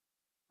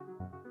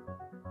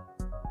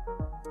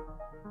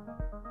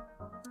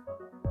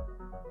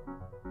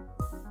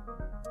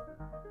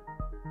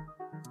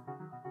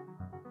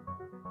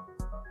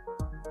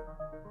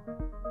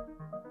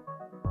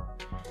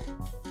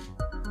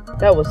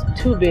That was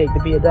too big to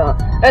be a dog.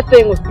 That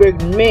thing was bigger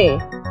than me.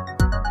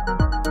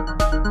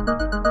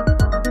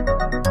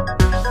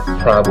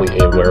 Probably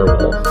a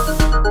werewolf.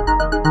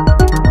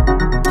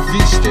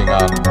 Feasting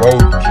on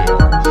roadkill.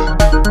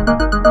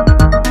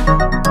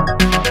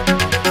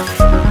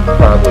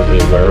 Probably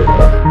a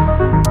werewolf.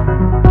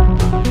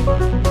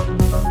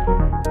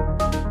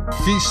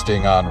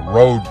 Feasting on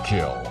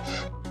roadkill.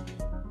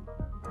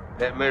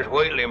 That Miss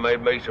Wheatley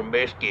made me some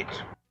biscuits.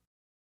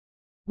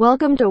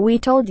 Welcome to We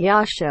Told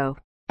Ya Show,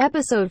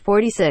 episode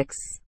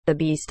 46, The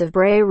Beast of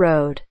Bray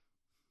Road.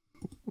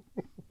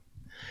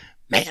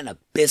 Man, a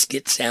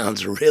biscuit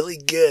sounds really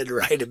good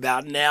right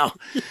about now.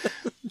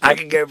 I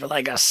could go for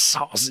like a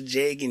sausage,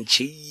 egg, and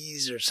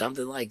cheese or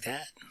something like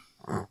that.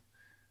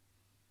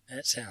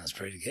 That sounds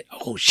pretty good.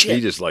 Oh, shit.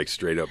 He just likes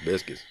straight up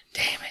biscuits.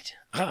 Damn it.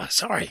 Oh,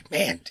 sorry,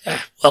 man.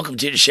 Welcome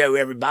to the show,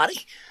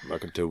 everybody.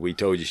 Welcome to We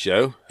Told You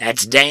Show.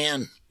 That's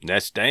Dan.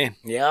 That's Dan.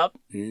 Yep.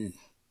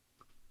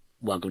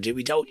 Welcome to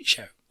We Told You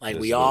Show. Like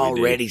This we is what we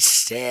already do.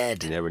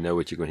 said. You never know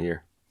what you're going to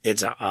hear.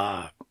 It's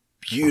a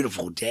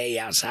beautiful day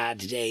outside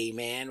today,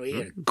 man. We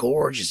had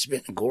it's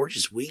been a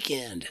gorgeous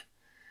weekend.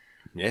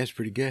 Yeah, it's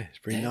pretty good. It's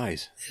pretty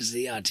nice. Is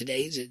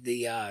today's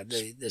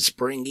the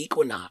spring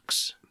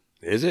equinox.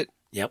 Is it?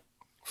 Yep,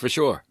 For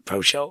sure.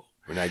 pro show.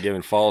 We're not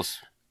giving false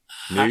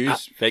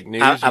news, fake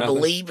news. I nothing?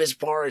 believe as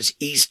far as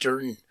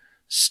Eastern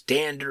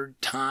Standard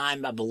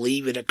Time, I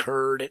believe it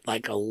occurred at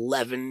like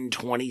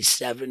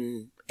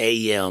 11:27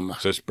 a.m.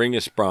 So spring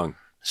is sprung.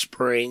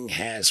 Spring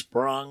has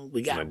sprung.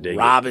 We I got dig it.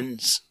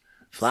 robins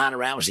flying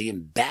around. We're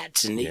seeing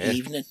bats in the Yeah.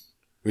 evening.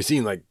 We've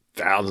seen like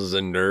thousands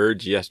of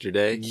nerds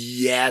yesterday.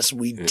 Yes,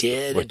 we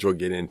did. Which we'll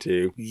get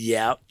into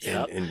Yep.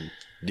 in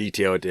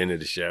detail at the end of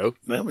the show.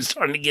 Well, we're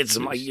starting to get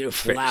some Share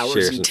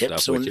flowers some and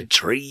tips stuff on with the you.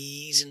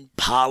 trees and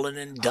pollen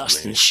and dust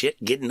man. and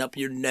shit getting up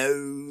your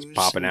nose.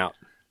 Popping out.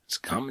 It's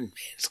coming, man.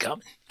 It's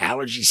coming.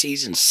 Allergy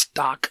season.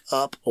 Stock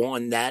up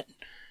on that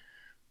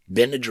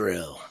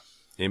Benadryl.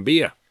 And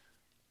beer.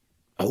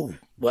 Oh,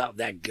 well,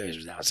 that goes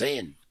without saying.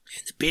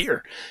 And the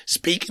beer.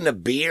 Speaking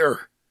of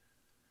beer,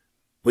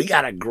 we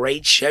got a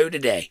great show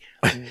today.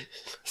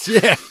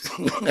 Yeah.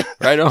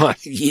 Right on.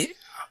 Yeah.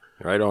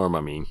 Right on,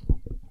 I mean.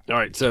 All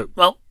right, so,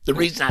 Well, the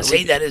reason I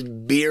say that is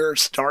beer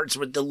starts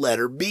with the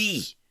letter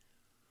B,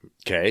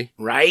 okay.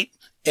 right?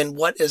 And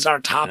what is our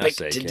topic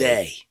say K.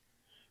 today?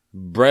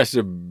 Breast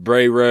of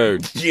Bray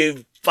Road.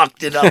 You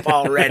fucked it up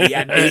already.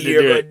 I knew had to you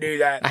were do going it. to do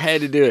that. I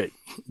had to do it.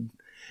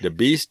 The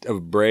Beast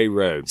of Bray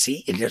Road.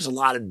 See, and there's a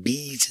lot of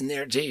bees in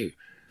there too.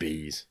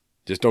 Bees.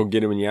 Just don't get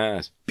them in your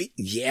eyes.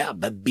 Yeah,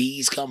 but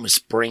bees come with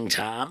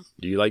springtime.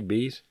 Do you like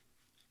bees?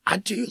 I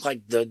do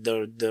like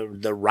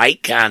the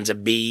right kinds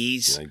of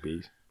bees. You like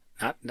bees?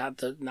 Not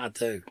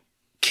the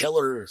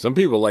killer. Some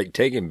people like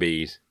taking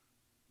bees.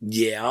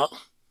 Yeah,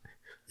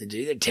 they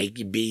do. They take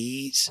your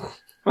bees.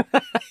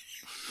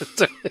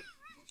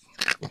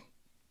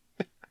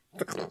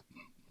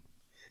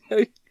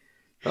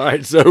 All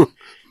right, so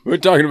we're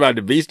talking about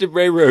the Beast of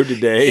Bray Road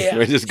today. Yeah,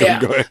 We're just going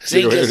to yeah. go ahead.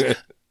 See, 'cause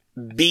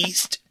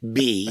Beast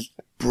bee,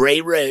 Bray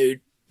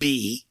Road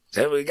bee.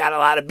 So we got a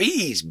lot of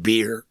bees.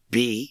 Beer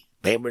bee.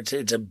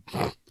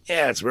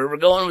 It's where we're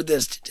going with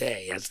this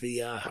today. That's the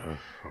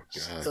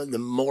the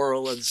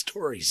moral of the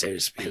story, so to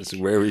speak. That's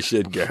where we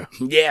should go.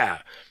 Yeah.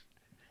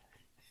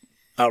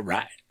 All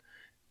right.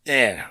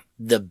 Yeah,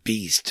 the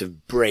Beast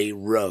of Bray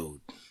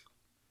Road.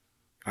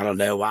 I don't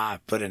know why I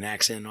put an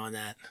accent on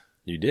that.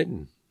 You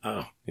didn't.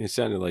 Oh, It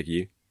sounded like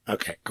you.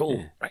 okay, cool.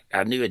 Yeah. Right,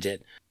 I knew it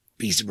did.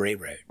 Beast of Bray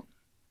Road.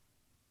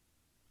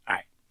 All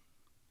right.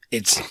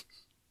 It's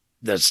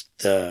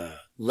the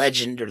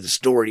legend or the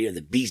story of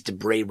the Beast of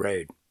Bray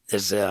Road.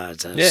 It's a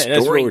Yeah, that's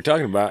what story. we're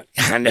talking about.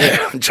 I know.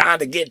 I'm trying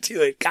to get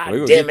to it. God We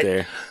will damn get it.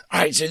 there.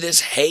 All right, so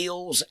this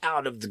hails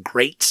out of the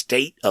great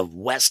state of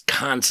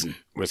Wisconsin.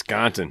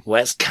 Wisconsin.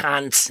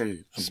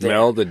 Wisconsin. up there.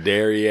 Smell the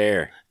dairy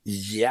air.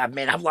 Yeah,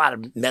 man,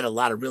 I've met a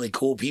lot of really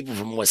cool people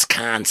from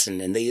Wisconsin,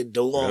 and they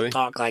don't all Really?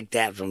 talk like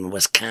that from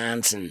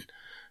Wisconsin.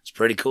 It's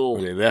pretty cool.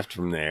 When they left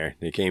from there,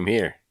 they came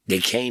here. They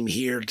came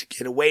here to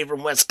get away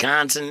from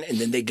Wisconsin, and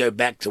then they go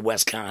back to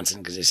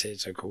Wisconsin because they say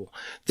it's so cool.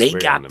 They Way on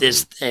got the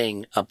this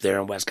thing up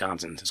there in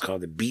Wisconsin. It's called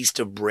the Beast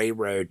of Bray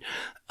Road.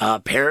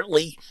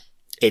 Apparently,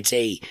 it's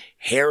a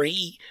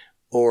hairy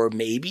or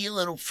maybe a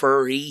little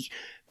furry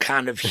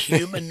kind of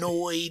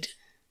humanoid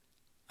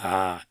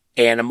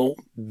animal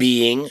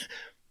being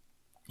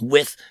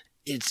with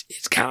it's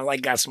kind of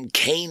like got some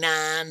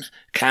canine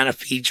kind of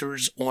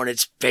features on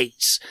its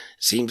face.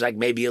 Seems like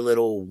maybe a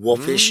little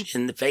wolfish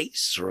in the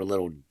face or a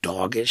little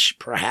doggish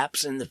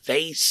perhaps in the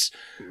face.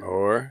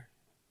 Or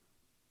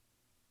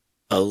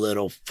A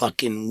little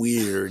fucking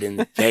weird in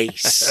the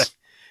face.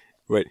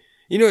 But,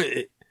 you know,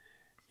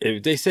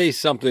 if they say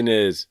something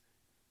is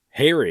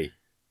hairy,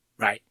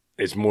 Right,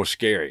 it's more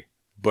scary.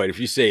 But if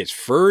you say it's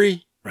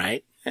furry,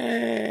 right.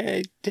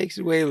 it takes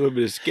away a little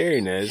bit of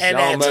scariness. And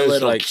adds a Almost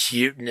little like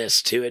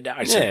cuteness to it. I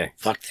Yeah. said,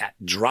 fuck that.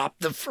 Drop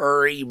the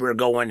furry. We're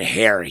going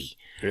hairy.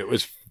 it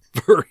was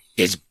furry.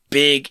 It's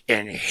big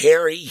and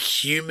hairy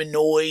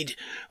humanoid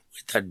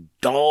with a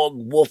dog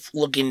wolf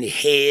looking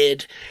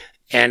head.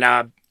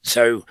 And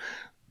so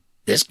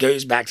this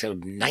goes back to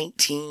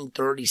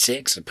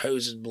 1936,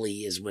 supposedly,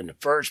 is when the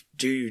first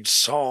dude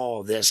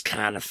saw this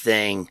kind of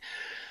thing.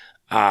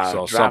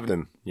 Saw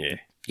something. Yeah.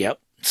 Yep.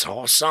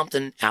 Saw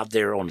something out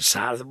there on the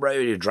side of the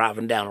road. He was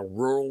driving down a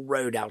rural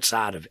road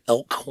outside of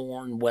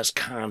Elkhorn,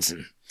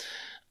 Wisconsin.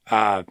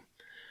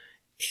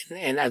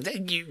 And I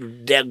think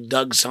you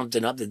dug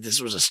something up that this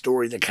was a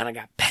story that kind of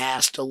got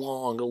passed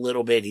along a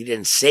little bit. He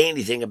didn't say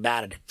anything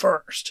about it at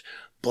first.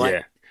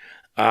 But,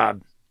 yeah.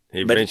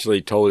 He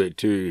eventually told it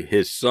to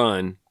his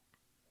son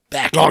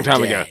back long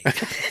time ago.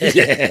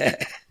 Yeah.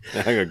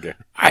 Okay.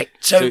 All right.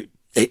 So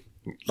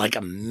like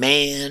a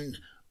man,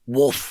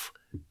 wolf,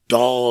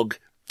 dog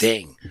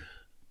thing.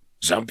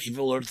 Some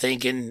people are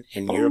thinking,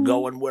 and you're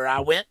going where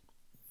I went,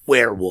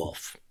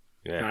 werewolf.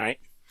 Yeah. All right.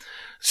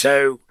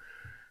 So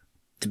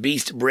the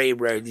Beast of Bray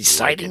Road, these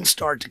sightings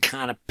start to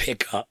kind of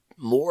pick up.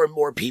 More and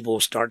more people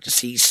start to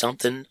see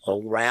something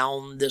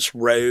around this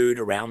road,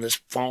 around this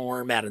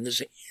farm, out in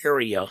this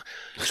area.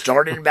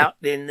 Started about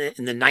in the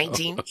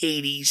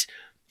 1980s,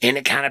 and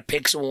it kind of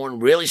picks on,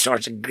 really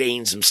starts to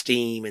gain some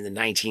steam in the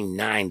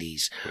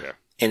 1990s. Yeah.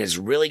 And it's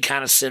really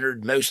kind of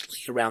centered mostly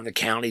around the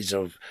counties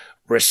of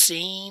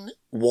Racine,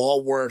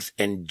 Walworth,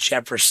 and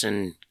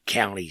Jefferson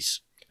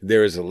counties.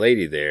 There was a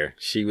lady there.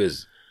 She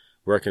was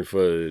working for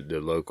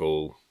the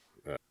local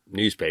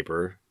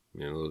newspaper,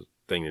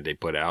 thing that they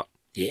put out.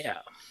 Yeah.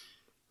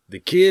 The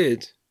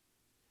kids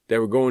that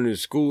were going to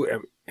school,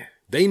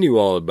 they knew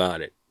all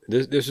about it.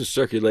 This was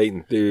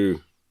circulating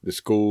through the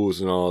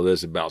schools and all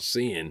this about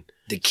seeing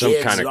the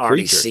kids some kind of had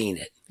already creature. seen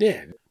it.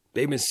 Yeah.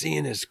 They've been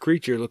seeing this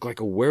creature look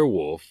like a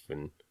werewolf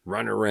and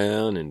run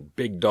around, and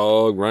big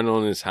dog run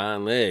on his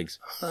hind legs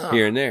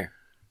here and there.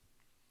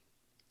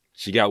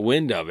 She got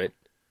wind of it,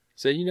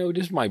 said,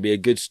 this might be a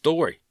good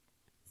story.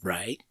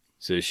 Right.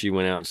 So she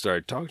went out and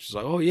started talking. She's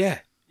like, oh,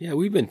 yeah,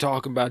 we've been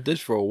talking about this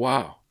for a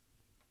while.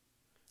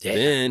 Yeah.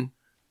 Then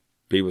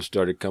people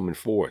started coming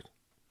forth,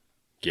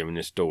 giving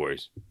us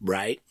stories.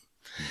 Right.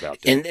 About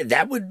that. And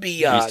that would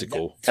be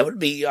that would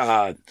be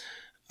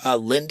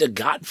Linda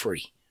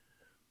Godfrey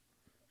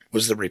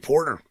was the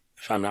reporter,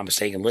 if I'm not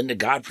mistaken. Linda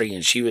Godfrey,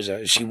 and she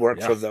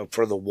worked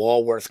for the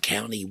Walworth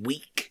County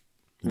Week.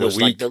 It was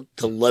like the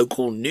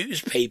local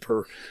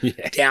newspaper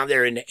down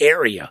there in the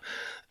area.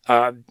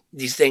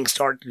 These things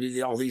start,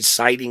 all these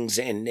sightings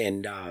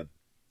and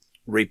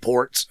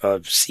reports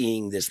of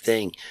seeing this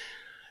thing.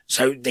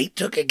 So they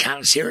took it kind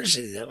of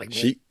seriously. Like,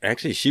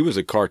 she was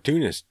a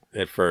cartoonist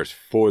at first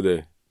for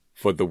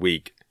the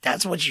week.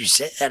 That's what you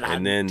said. And I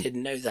then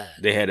didn't know that.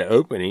 They had an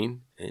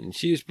opening, and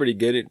she was pretty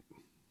good at,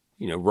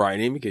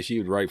 writing, because she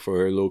would write for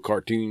her little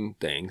cartoon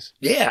things.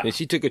 Yeah. And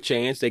she took a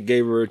chance. They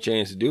gave her a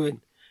chance to do it.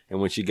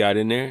 And when she got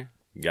in there,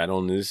 got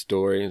on this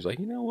story, it was like,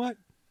 you know what?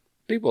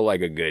 People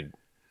like a good,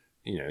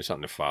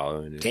 something to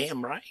follow. And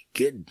damn right.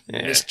 Good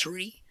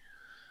mystery.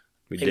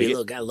 We Maybe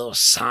got a little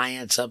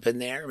science up in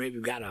there. Maybe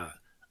we've got a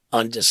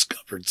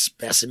undiscovered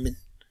specimen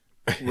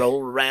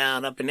roll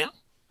around up and down.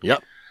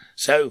 Yep.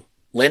 So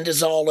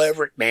Linda's all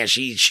over it, man.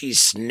 She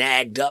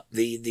snagged up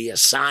the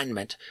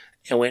assignment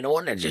and went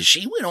on, and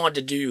she went on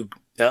to do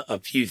a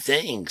few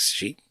things.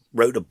 She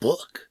wrote a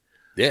book.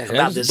 Yeah,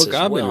 about that's the book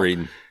I've been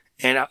reading.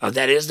 And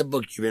that is the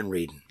book you've been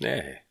reading.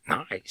 Yeah.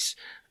 Nice.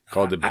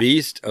 Called The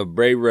Beast of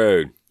Bray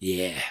Road.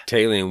 Yeah.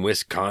 Tailing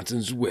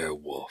Wisconsin's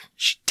werewolf.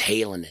 She's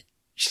tailing it.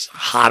 She's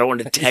hot on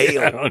the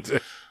tail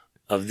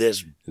of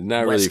this.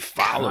 Not really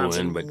following,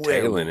 Wisconsin but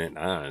werewolf. tailing it.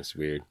 It's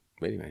weird.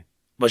 But anyway.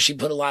 But she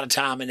put a lot of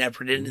time and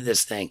effort into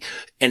this thing.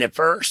 And at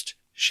first,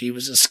 she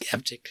was a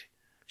skeptic.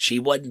 She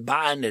wasn't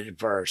buying it at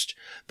first.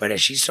 But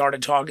as she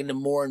started talking to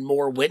more and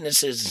more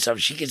witnesses and stuff,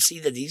 she could see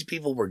that these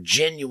people were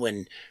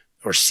genuine,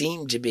 or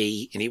seemed to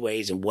be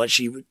anyways, and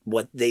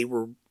what they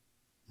were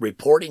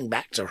reporting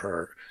back to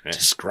her,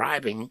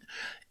 describing.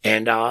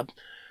 And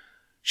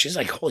she's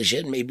like, holy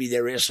shit, maybe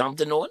there is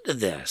something onto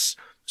this.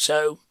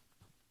 So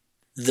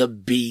the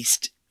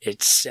beast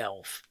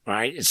itself,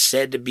 right? It's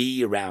said to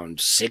be around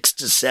 6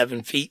 to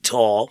 7 feet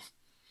tall,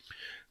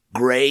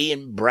 gray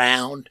and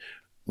brown.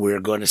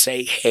 We're going to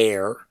say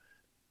hair,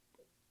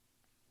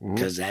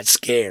 because that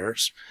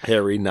scares.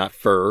 Hairy, not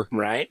fur.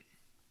 Right?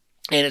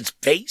 And its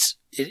face,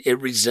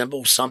 it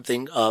resembles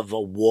something of a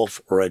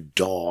wolf or a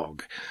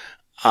dog.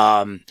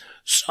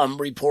 Some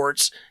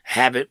reports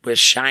have it with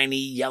shiny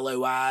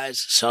yellow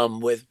eyes, some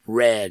with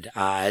red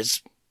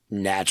eyes.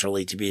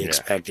 Naturally to be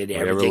expected.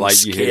 Whatever Everything's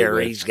light you hit it scary.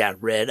 with. He's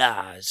got red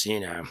eyes,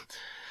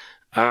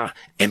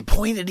 and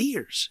pointed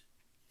ears.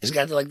 He's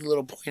got like the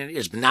little pointed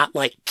ears, but not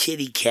like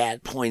kitty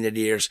cat pointed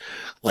ears,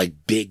 like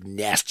big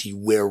nasty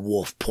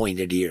werewolf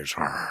pointed ears.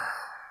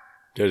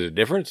 There's a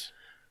difference?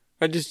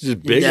 Or just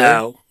bigger?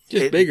 No.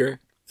 Just bigger.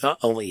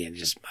 Only in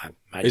just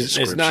my It's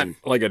description. not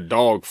like a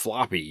dog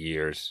floppy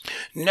ears,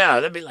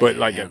 No, that'd be like, but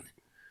like a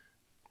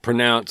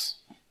pronounce,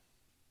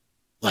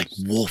 like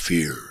wolf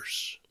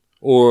ears.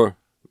 or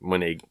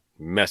when they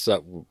mess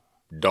up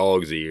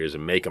dog's ears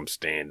and make them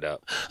stand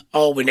up.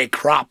 Oh, when they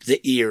crop the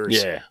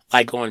ears. Yeah.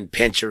 Like on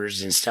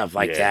pinchers and stuff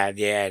like that.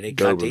 Yeah, they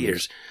cut the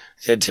Dobermans.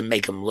 ears to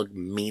make them look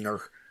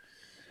meaner.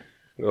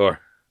 Or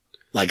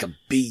Like a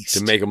beast.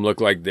 to make them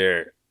look like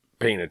they're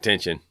paying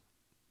attention.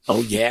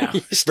 Oh, yeah.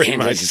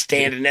 much.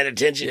 Standing at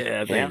attention.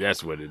 Yeah, I think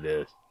that's what it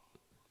is.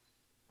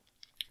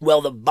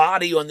 Well, the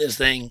body on this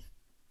thing,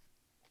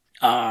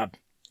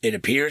 it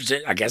appears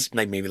that, I guess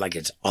maybe like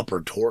its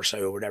upper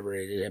torso or whatever,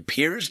 it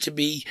appears to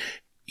be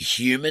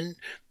human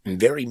and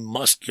very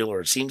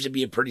muscular. It seems to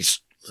be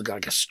look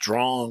like a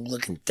strong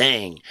looking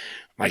thing,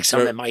 like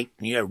something that might,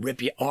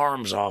 rip your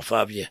arms off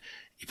of you.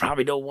 You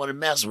probably don't want to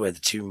mess with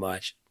it too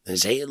much.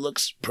 His head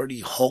looks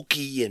pretty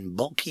hulky and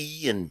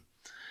bulky and,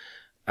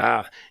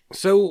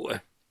 So, all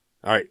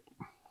right.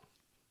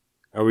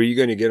 Are you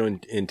going to get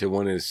into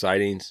one of the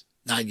sightings?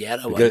 not yet.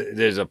 Because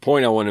there's a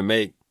point I want to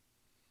make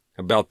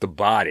about the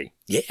body.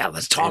 Yeah,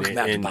 let's talk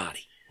about the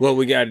body. Well,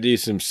 we got to do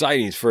some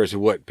sightings first of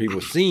what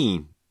people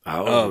seen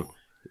of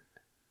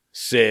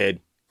said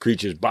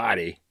creature's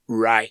body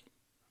Right.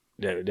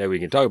 that we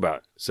can talk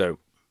about. So,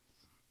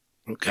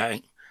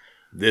 Okay.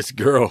 this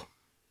girl,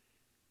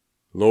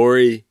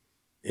 Lori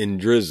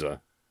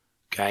Indriza,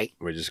 Okay.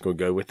 we're just going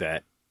to go with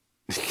that.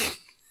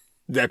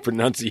 That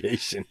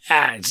pronunciation.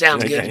 It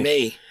sounds good to Okay.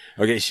 me.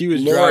 Okay, she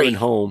was Lori. driving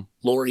home.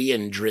 Lori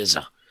and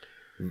Drizza.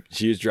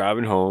 She was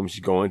driving home.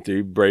 She's going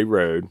through Bray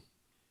Road,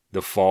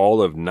 the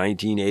fall of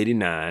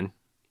 1989.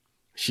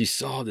 She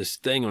saw this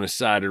thing on the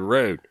side of the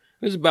road.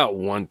 It was about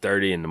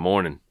 1:30 in the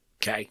morning.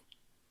 Okay.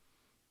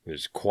 It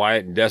was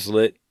quiet and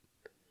desolate.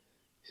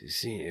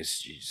 She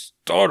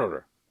startled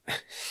her.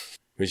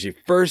 When she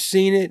first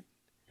seen it,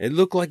 it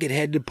looked like it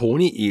had the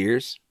pointy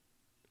ears.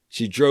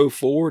 She drove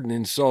forward and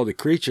then saw the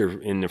creature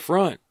in the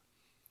front,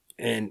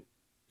 and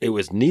it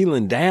was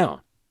kneeling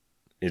down.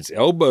 Its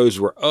elbows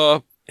were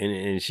up,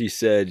 and she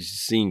said she'd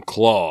seen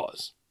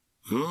claws.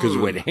 Because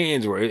where the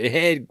hands were, it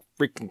had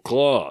freaking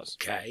claws.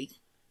 Okay.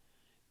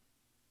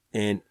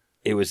 And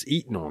it was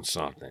eating on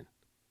something.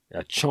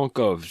 A chunk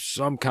of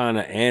some kind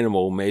of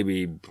animal,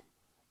 maybe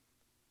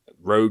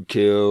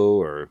roadkill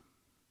or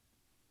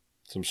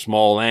some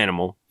small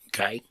animal.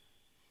 Okay.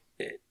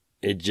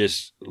 It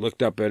just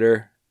looked up at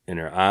her, and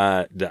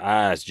the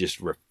eyes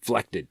just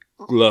reflected,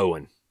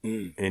 glowing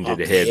into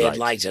the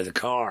headlights of the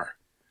car.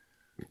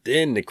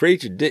 Then the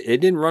creature, it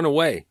didn't run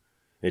away.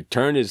 It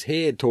turned his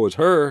head towards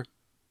her,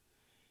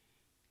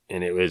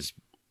 and it was,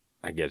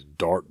 I guess,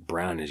 dark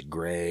brownish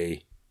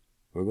gray.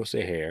 We're going to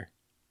say hair.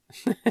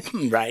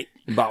 Right.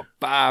 About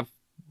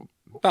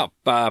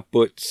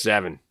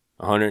 5'7",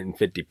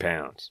 150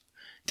 pounds.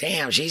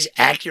 Damn, she's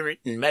accurate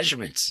in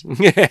measurements.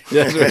 Yeah, that's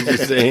what you're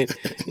saying.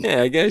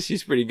 Yeah, I guess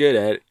she's pretty good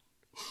at it.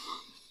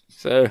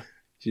 So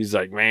she's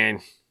like,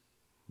 man,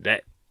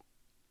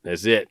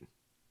 that's it.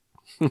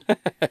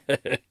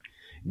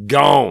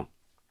 Gone.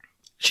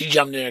 She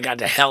jumped in and got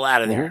the hell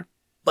out of there.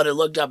 But it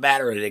looked up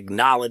at her and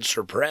acknowledged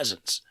her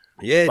presence.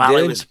 Yeah, while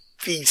did. it was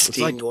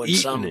feasting like on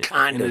eating some it,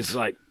 kind and of it's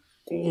like,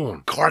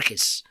 oh.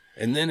 carcass.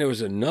 And then there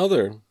was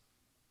another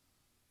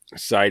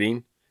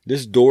sighting.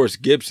 This Doris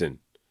Gibson.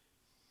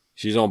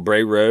 She's on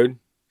Bray Road.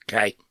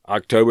 Okay.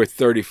 October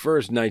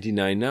 31st,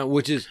 1999,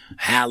 which is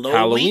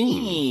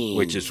Halloween.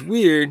 which is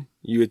weird.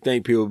 You would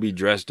think people would be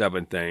dressed up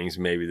in things.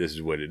 Maybe this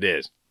is what it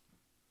is.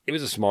 It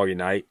was a smoggy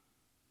night.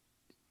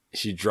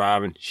 She's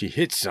driving. She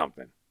hit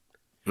something.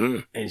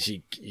 And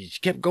she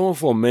kept going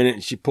for a minute,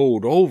 and she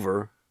pulled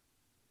over.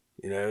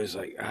 It's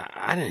like,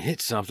 I didn't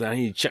hit something. I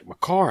need to check my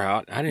car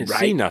out. I didn't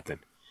see nothing.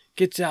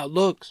 Gets out,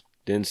 looks.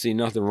 Didn't see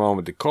nothing wrong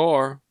with the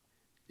car.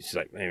 She's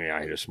like, maybe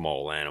I hit a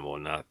small animal,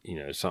 not,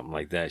 something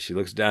like that. She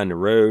looks down the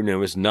road, and there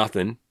was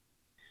nothing.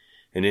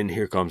 And then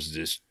here comes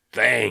this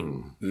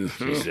thing,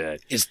 she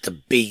said. It's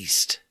the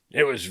beast.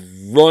 It was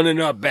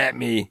running up at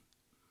me.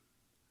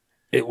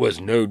 It was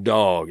no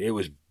dog. It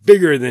was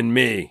bigger than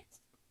me.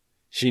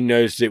 She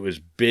noticed it was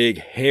big,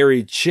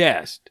 hairy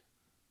chest.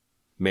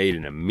 Made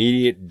an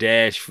immediate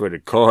dash for the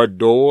car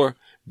door,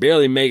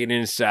 barely making it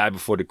inside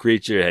before the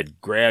creature had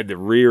grabbed the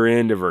rear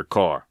end of her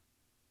car.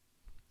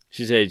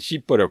 She said she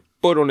put her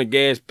foot on the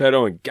gas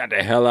pedal and got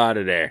the hell out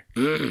of there.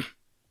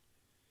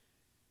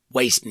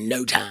 Wasting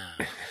no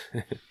time.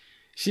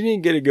 She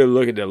didn't get a good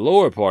look at the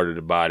lower part of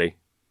the body.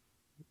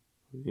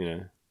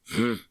 You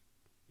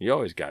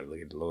always got to look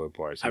at the lower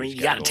parts. I mean,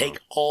 you got to take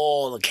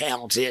all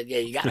accounts in. Yeah,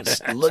 you got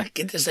to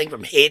get this thing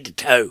from head to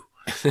toe.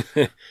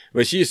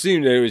 But she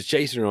assumed that it was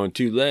chasing her on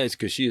two legs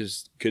because she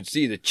could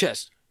see the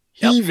chest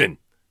heaving.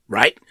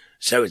 Right?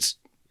 So it's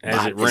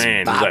as it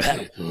ran.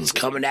 It's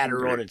coming at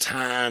her on its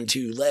hind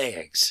two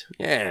legs.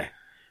 Yeah.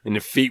 And the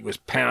feet was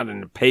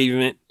pounding the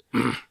pavement.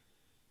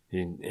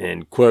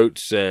 and quote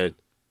said,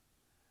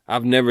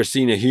 I've never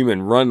seen a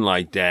human run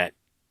like that.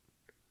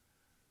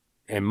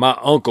 And my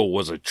uncle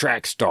was a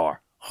track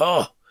star.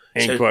 Oh.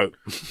 End quote.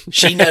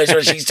 She knows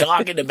what she's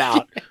talking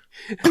about.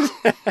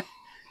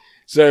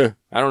 So,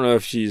 I don't know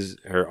if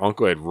her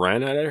uncle had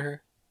ran out of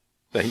her.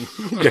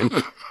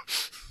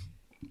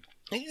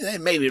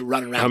 Maybe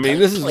running around. I mean,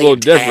 this is a little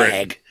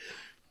different.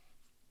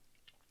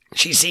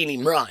 She seen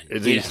him run.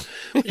 Is You he-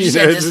 know? She you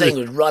said know, this thing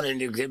was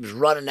running. It was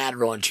running at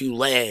her on 2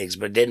 legs,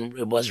 but then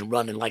it wasn't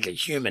running like a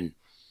human.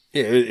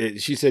 Yeah,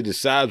 she said the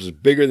size was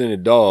bigger than a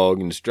dog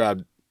and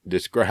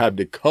described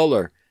the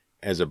color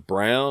as a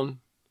brown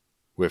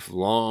with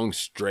long,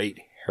 straight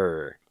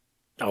hair.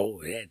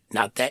 Oh, yeah,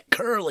 not that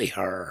curly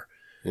hair.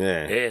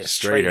 Yeah, Yeah,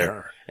 straight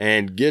hair.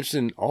 And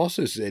Gibson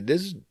also said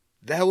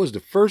that was the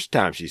first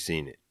time she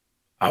seen it.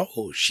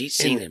 Oh, she's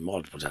seen it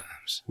multiple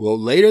times. Well,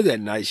 later that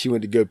night, she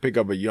went to go pick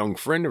up a young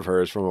friend of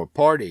hers from a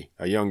party,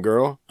 a young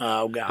girl,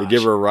 Oh, gosh. to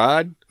give her a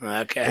ride,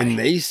 Okay. and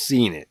they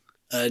seen it.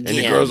 Again. And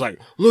the girl's like,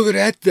 look at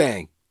that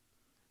thing.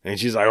 And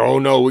she's like, oh,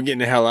 no, we're getting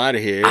the hell out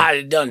of here. I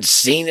had done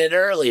seen it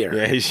earlier.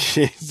 Yeah,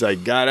 she's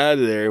like, got out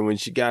of there. And when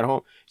she got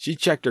home, she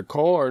checked her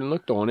car and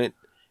looked on it,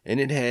 and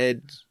it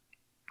had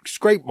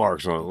scrape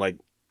marks on it, like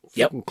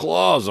Yep. fucking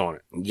claws on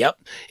it. Yep.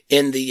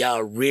 In the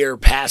rear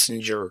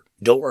passenger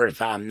door, if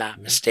I'm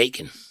not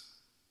mistaken.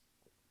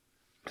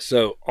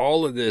 So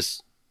all of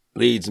this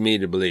leads me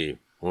to believe,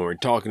 when we're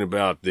talking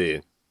about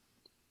the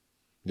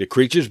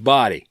creature's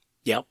body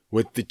Yep.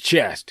 with the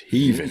chest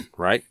heaving,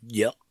 right?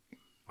 Yep.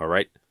 All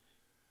right.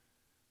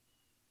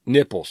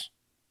 Nipples.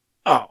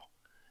 Oh.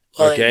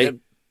 Well, Okay.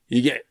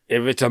 You get,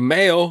 if it's a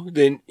male,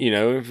 then,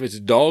 if it's a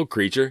dog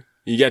creature,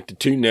 you got the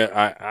two,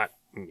 I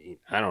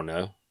don't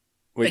know.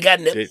 They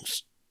got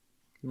nipples.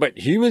 But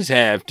humans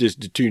have just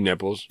the 2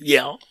 nipples.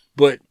 Yeah.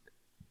 But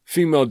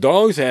female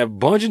dogs have a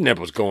bunch of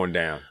nipples going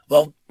down.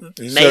 Well,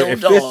 male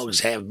if this- dogs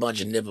have a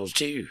bunch of nipples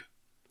too.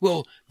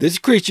 Well, this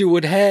creature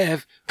would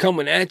have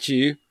coming at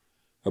you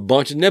a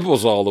bunch of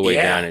nipples all the way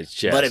down its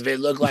chest. But if it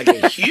looked like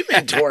a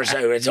human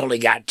torso, it's only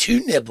got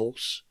 2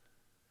 nipples,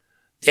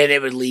 then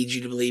it would lead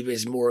you to believe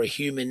it's more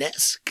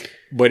human-esque.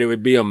 But it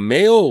would be a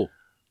male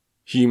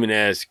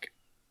human-esque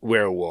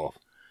werewolf.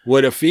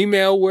 Would a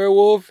female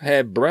werewolf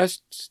have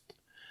breasts?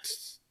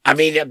 I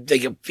mean, I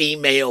think a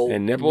female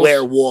And nipples?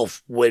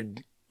 werewolf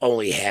would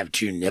only have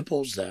 2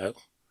 nipples, though.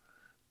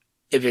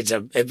 If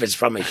it's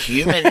from a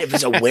human, if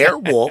it's a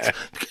werewolf,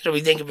 because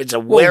we think if it's a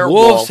Well,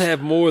 werewolf, wolves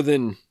have more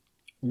than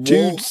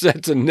 2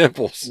 sets of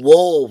nipples.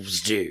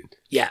 wolves do,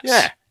 yes,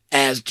 Yeah.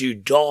 as do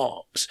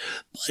dogs.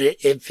 But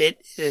if it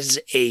is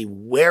a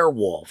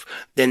werewolf,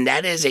 then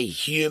that is a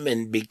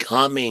human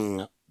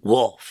becoming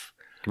wolf.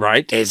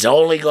 Right? It's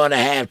only going to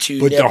have 2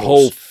 But nipples. the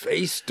whole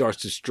face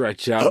starts to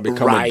stretch out and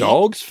become Right. a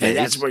dog's face. And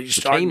that's where you the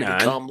start to canine.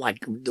 become like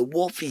the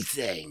wolfy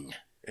thing.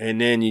 And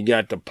then you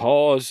got the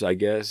paws, I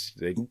guess.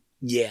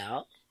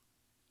 Yeah.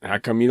 How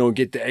come you don't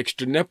get the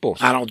extra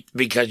nipples?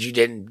 Because you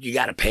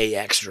got to pay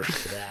extra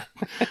for that.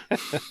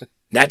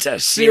 That's a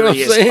See what I'm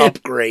serious saying?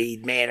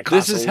 upgrade, man. It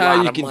costs This is a how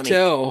lot you of can money.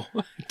 tell,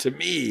 to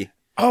me,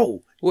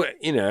 Oh, what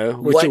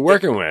What you're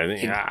working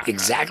with.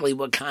 exactly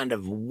what kind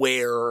of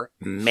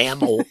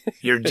mammal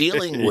you're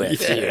dealing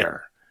with Yeah.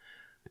 here.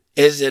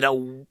 Is it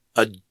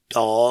a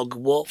dog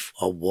wolf,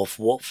 a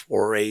wolf,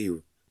 or a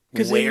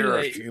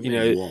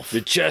human wolf?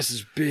 the chest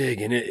is big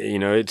and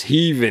it's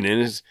heaving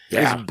and it's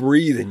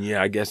breathing.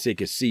 Yeah, I guess they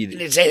could see And that.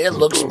 they say it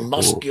looks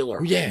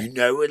muscular. Yeah.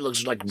 It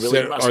looks like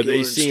really So muscular. are they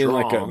and seeing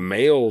like a strong.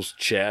 male's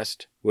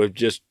chest with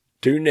just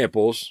 2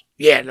 nipples?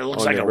 Yeah, and it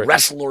looks on like the a bre-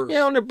 wrestler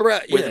Yeah, on the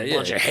breast. with a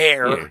bunch of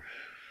hair. Yeah.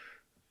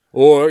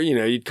 Or,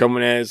 you'd come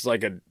in as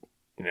like an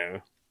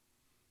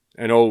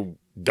old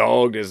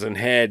dog that's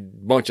had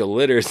a bunch of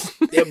litters.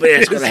 Yeah, but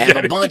it's going to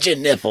have a bunch of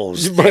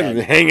nipples.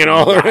 hanging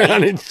all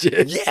around its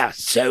chest. Yeah,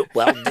 so,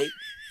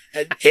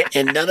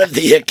 in none of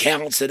the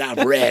accounts that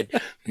I've read,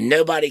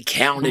 nobody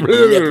counted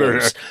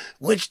nipples,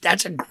 which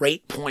that's a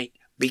great point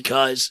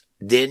because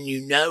then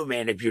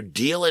man, if you're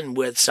dealing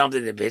with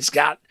something, if it's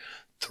got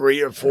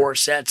 3 or 4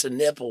 sets of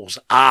nipples,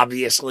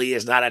 obviously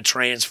it's not a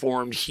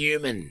transformed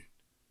human.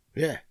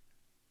 Yeah.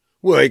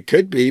 Well, it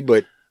could be,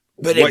 but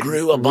it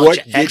grew a bunch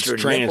of gets extra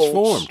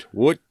transformed? nipples.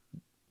 What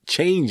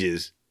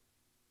changes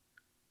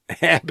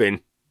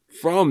happen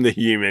from the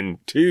human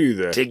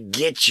to To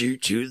get you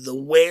to the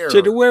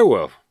werewolf. the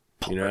werewolf?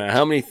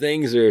 How many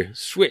things are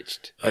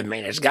switched? But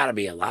man, there's got to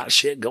be a lot of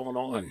shit going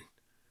on.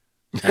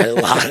 A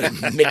lot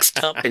of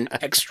mixed up and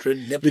extra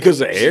nipples. Because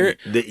the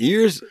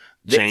ears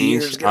the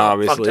change, ears get all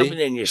fucked obviously. up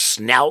and then your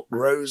snout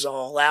grows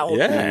all out.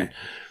 Yeah.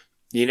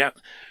 And,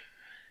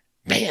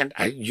 man,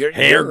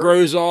 Hair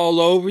grows all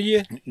over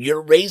you.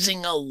 You're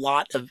raising a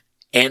lot of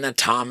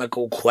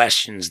anatomical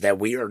questions that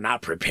we are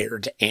not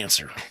prepared to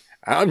answer.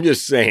 I'm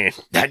just saying,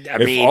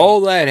 if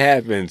all that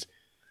happens,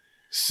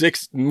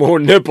 6 more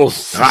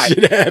nipples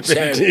should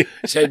happen.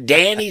 So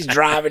Danny's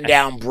driving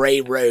down Bray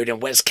Road in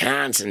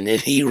Wisconsin,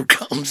 and he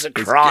comes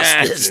across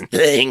this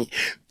thing,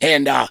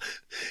 and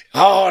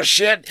oh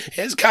shit,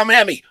 it's coming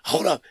at me.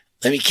 Hold up,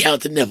 let me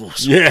count the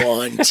nipples. Yeah.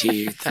 1,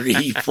 2,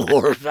 3,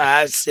 4,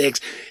 5, 6.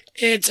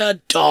 It's a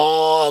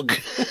dog.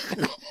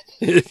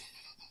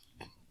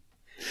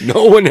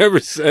 No one ever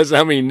says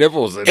how many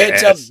nipples it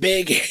It's has. a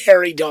big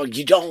hairy dog.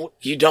 You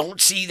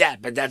don't see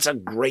that, but that's a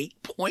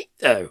great point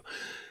though.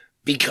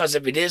 Because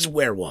if it is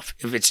werewolf,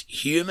 if it's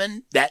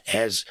human that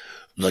has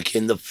like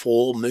in the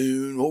full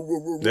moon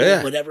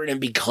whatever and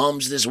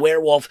becomes this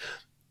werewolf,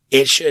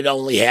 it should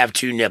only have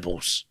 2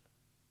 nipples.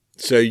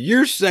 So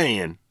you're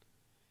saying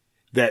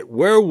that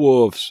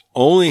werewolves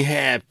only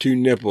have 2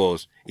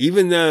 nipples,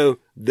 even though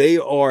they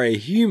are a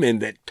human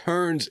that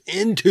turns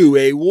into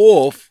a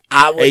wolf,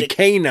 a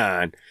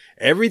canine.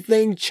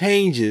 Everything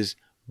changes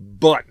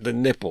but the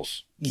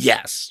nipples.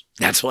 Yes,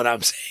 that's what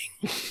I'm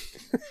saying.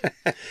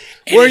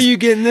 Where are you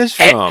getting this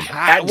from?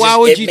 Why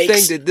would you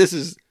think that this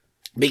is...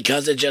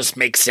 Because it just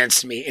makes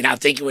sense to me. And I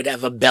think it would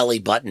have a belly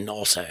button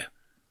also.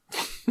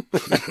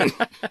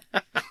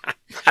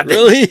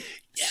 Really?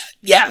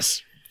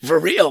 Yes, for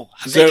real.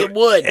 I think it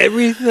would.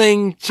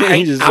 Everything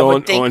changes I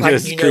would think, on like,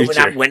 this you know,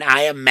 creature. when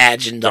I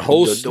imagine the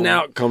whole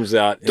snout comes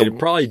out, and it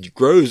probably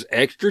grows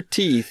extra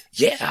teeth.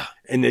 Yeah.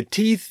 And the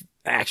teeth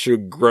actually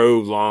grow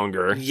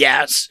longer.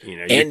 Yes. You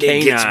know, and your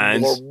it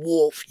canines. gets more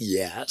wolf.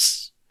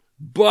 Yes.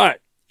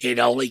 But it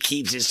only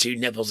keeps its 2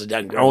 nipples. It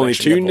doesn't grow only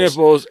extra 2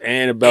 nipples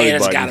and a belly and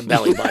button. And it's got a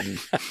belly button.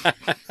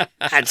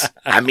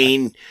 I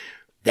mean,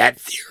 that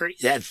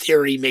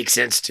theory makes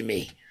sense to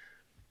me.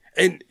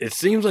 And it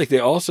seems like they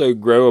also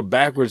grow a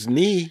backwards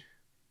knee.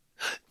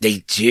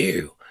 They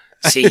do.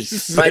 See,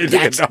 but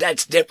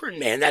that's different,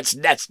 man. That's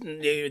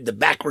the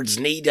backwards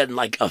knee doesn't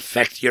like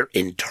affect your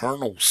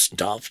internal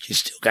stuff. You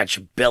still got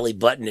your belly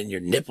button and your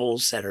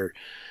nipples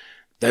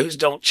those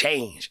don't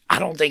change. I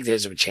don't think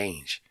there's a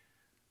change.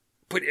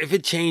 But if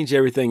it changed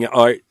everything,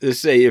 all right, let's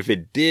say if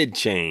it did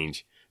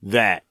change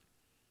that,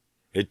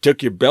 it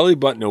took your belly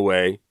button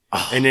away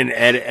and then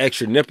added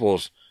extra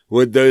nipples,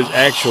 would those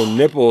actual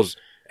nipples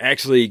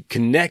actually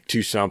connect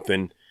to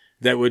something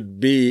that would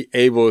be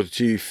able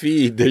to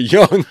feed the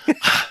young?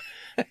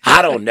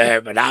 I don't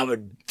know, but I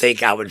would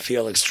think I would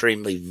feel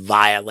extremely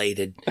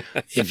violated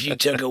if you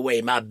took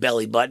away my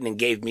belly button and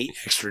gave me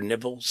extra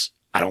nipples.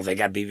 I don't think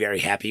I'd be very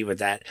happy with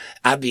that.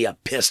 I'd be a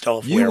pissed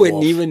off werewolf. You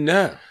wouldn't even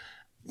know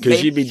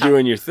because you'd be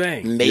doing your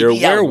thing. Maybe You're a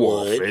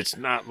werewolf. I would. It's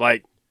not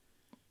like,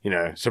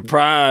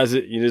 surprise!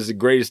 It's the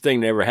greatest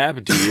thing that ever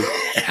happened to you.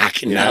 I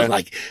can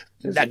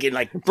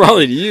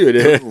probably to you it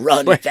is.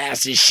 Run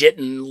fast as shit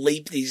and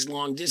leap these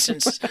long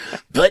distances,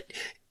 but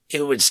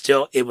it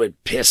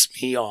would piss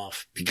me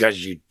off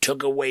because you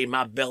took away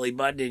my belly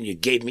button and you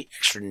gave me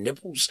extra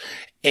nipples.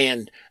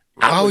 And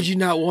why would you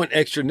not want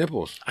extra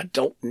nipples? I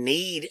don't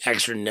need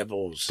extra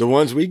nipples. The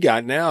ones we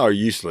got now are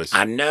useless.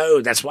 I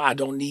know. That's why I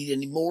don't need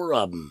any more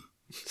of them.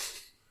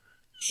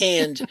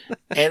 And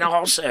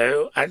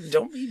also, I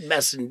don't be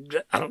messing.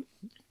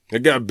 I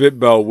got bit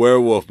by a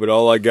werewolf, but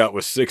all I got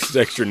was 6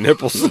 extra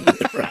nipples.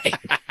 Right.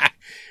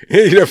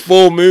 The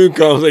full moon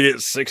comes, I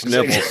get 6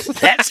 nipples.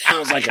 That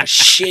sounds like a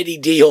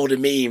shitty deal to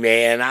me,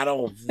 man. I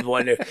don't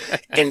want to.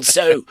 And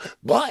so,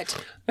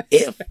 but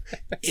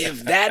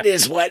if that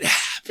is what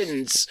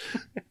happens,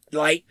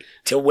 like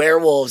to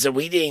werewolves, and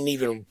we didn't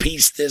even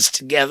piece this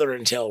together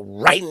until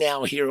right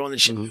now here on the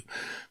show,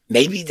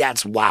 maybe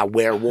that's why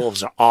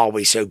werewolves are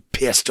always so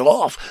pissed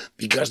off,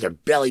 because their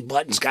belly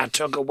buttons got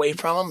took away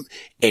from them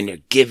and they're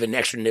given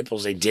extra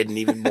nipples they didn't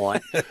even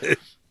want.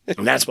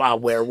 And that's why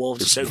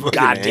werewolves are so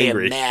goddamn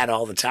angry. mad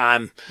all the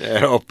time.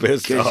 They're all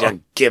pissed Because off.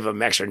 you give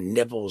them extra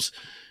nipples,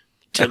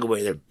 took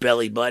away their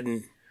belly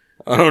button.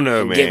 I don't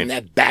know, man. Give them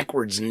that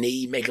backwards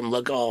knee, make them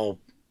look all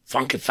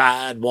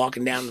funkified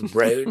walking down the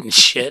road and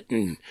shit.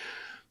 And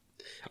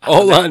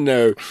all I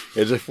know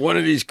is if one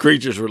of these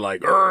creatures were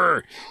like,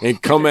 "Urgh,"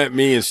 and come at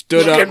me and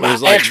stood look up at and my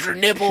was like, extra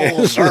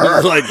nipples. it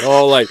was like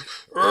all like,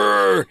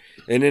 "Urgh,"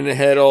 and then it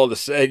had all the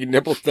saggy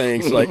nipple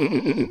things, like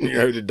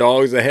the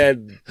dogs that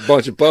had a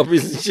bunch of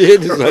puppies and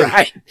shit. It's like,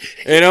 Right.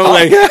 And I'm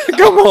like,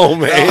 come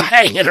on, They're man.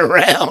 hanging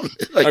around.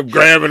 Like, I'm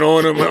grabbing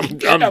on them.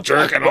 I'm up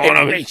jerking off on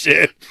them me. and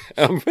shit.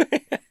 And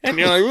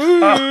you're like,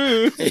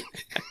 woo.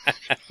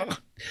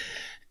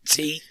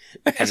 see,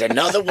 there's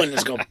another one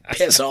that's going to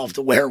piss off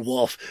the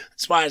werewolf.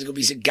 That's why he's going to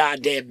be so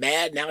goddamn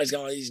mad. Now he's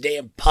got all these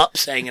damn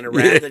pups hanging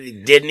around that he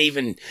didn't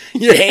even,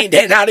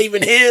 they're not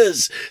even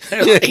his.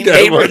 They're like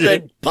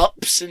neighborhood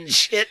pups and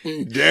shit.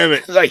 And Damn it.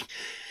 it's like,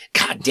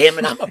 God damn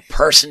it, I'm a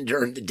person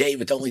during the day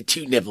with only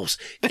 2 nipples.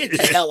 Get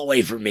the hell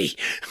away from me.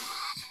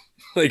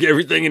 Like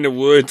everything in the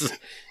woods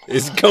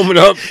is coming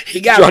up,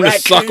 He got trying to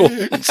suckle.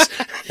 raccoons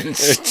and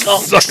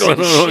skunks Suckling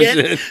and on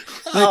shit. shit.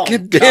 Oh,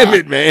 God damn God.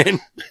 it, man.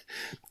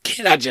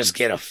 Can I just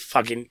get a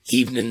fucking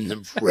evening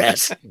of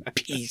rest and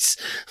peace?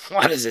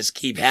 Why does this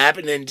keep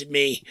happening to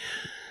me?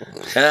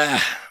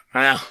 Well,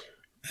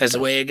 that's the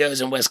way it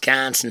goes in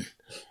Wisconsin.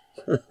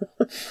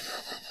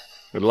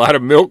 A lot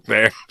of milk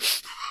there.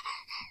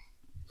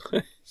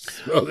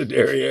 Smell the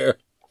dairy air.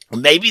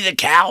 Maybe the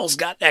cows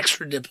got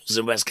extra nipples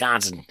in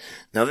Wisconsin.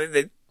 No,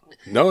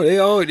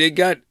 No, they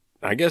got,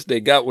 I guess they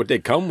got what they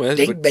come with.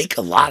 they But make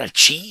a lot of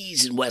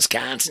cheese in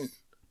Wisconsin.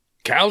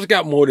 cows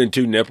got more than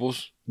 2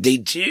 nipples. They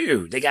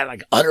do. They got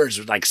like udders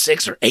with like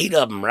 6 or 8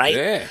 of them, right?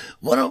 Yeah.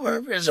 What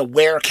if there's a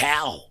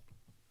were-cow?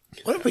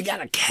 What if we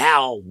got a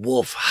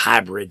cow-wolf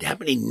hybrid? How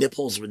many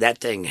nipples would that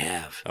thing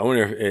have? I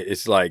wonder if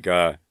it's like,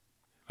 I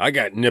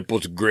got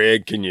nipples,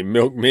 Greg. Can you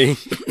milk me?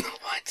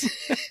 What?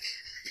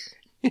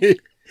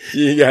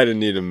 You got to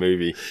need a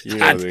movie. You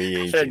know the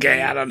ancient Okay,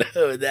 movie. I don't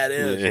know what that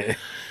is.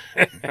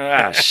 Yeah.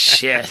 Oh,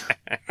 shit.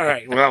 All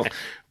right, well,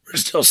 We're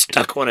still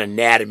stuck on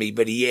anatomy,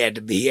 but he had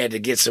to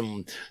get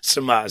some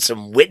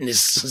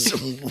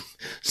witness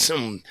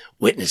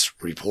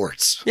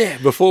reports. Yeah,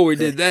 before we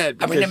did that.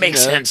 I mean, it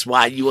makes sense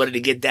why you wanted to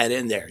get that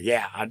in there.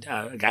 Yeah,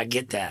 I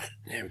get that.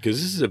 Yeah,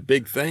 because this is a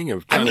big thing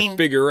of trying mean, to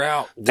figure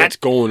out what's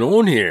going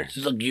on here.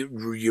 Look,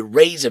 you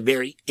raise a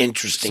very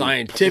interesting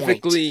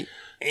scientifically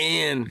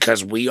and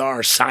because we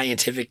are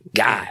scientific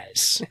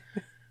guys.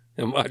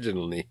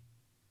 Marginally.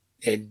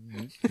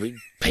 And we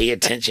pay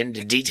attention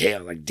to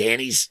detail. Like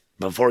Danny's,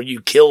 before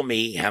you kill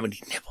me, how many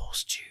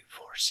nipples? 2,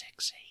 4,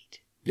 6, 8.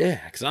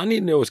 Yeah, because I need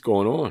to know what's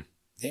going on.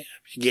 Yeah,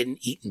 if you're getting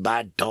eaten by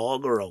a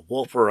dog or a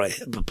wolf or a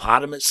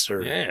hippopotamus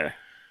or... Yeah,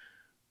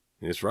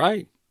 that's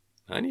right.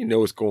 I need to know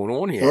what's going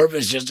on here. Or if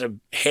it's just a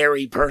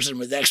hairy person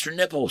with extra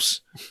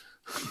nipples.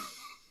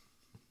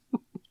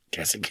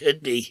 Guess it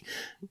could be.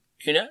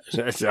 You know?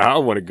 That's how I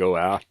want to go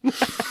out.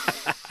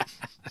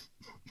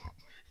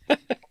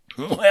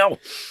 Well...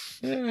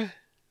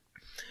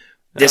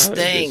 This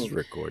thing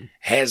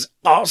has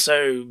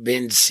also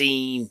been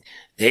seen.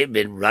 They've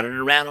been running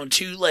around on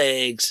 2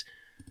 legs,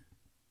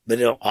 but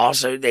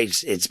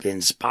it's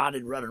been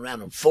spotted running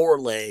around on 4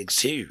 legs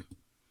too.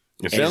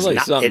 It sounds like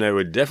something that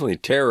would definitely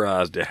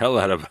terrorize the hell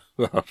out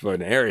of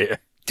an area.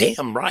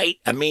 Damn right.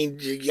 I mean,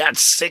 you got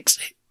 6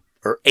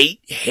 or 8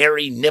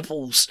 hairy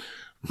nipples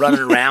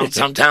running around,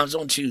 sometimes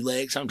on 2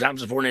 legs,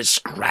 sometimes before, and it's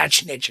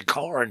scratching at your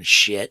car and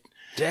shit.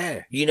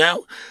 Yeah. You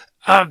know?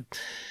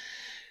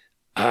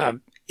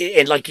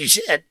 And like you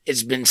said,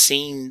 it's been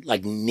seen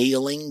like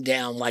kneeling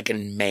down like a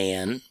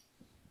man.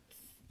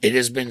 It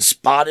has been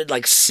spotted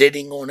like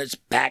sitting on its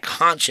back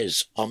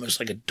haunches, almost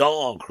like a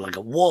dog or like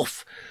a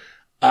wolf.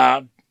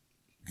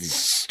 It's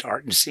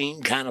starting to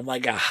seem kind of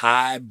like a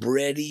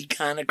hybrid-y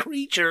kind of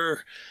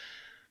creature.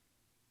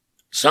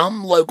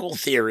 Some local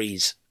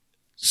theories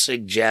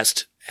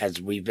suggest,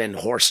 as we've been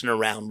horsing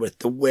around with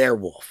the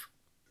werewolf,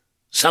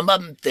 some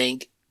of them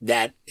think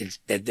that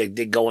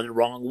they're going the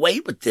wrong way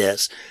with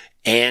this,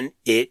 and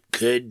it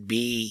could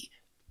be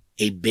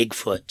a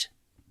Bigfoot.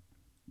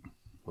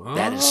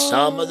 That is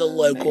some of the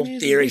local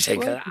theories.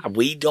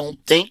 We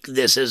don't think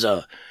this is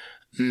a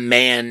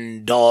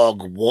man,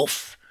 dog,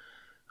 wolf.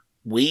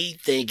 We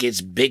think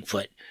it's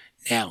Bigfoot.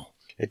 Now,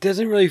 it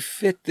doesn't really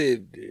fit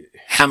the...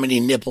 How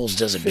many nipples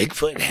does a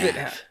Bigfoot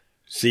have?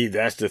 See,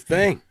 that's the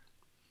thing.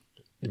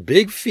 The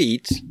big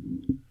feet,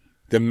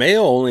 the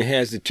male only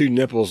has the 2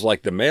 nipples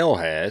like the male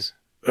has.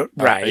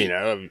 Right.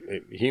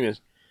 Humans.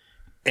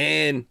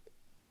 And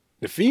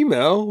the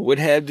female would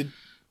have the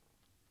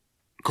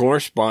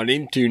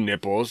corresponding 2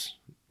 nipples.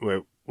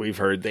 Where we've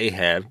heard they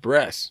have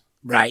breasts.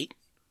 Right.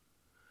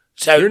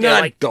 So they're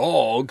not like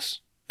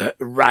dogs.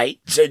 Right.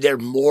 So they're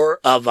more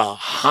of a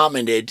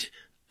hominid,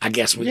 I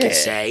guess we could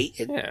say.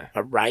 Yeah.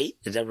 Right?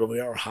 Is that what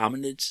we are?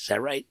 Hominids? Is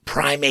that right?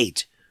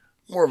 Primate.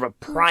 More of a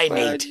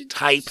primate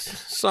type.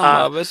 Some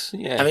of us,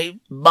 yeah. I mean,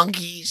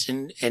 monkeys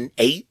and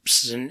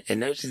apes and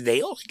those,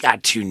 they only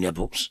got 2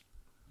 nipples.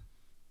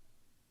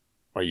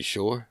 Are you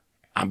sure?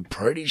 I'm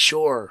pretty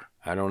sure.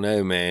 I don't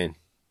know, man.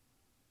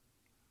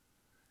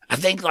 I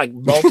think like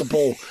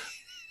multiple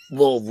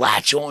will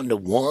latch on to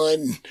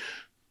one.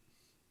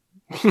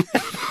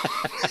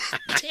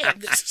 Damn,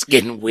 this is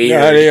getting weird.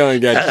 No, they only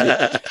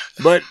got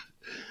 2. But,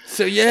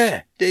 so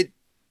yeah.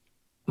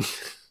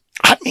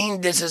 I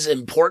mean, this is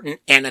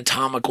important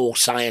anatomical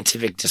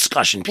scientific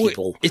discussion,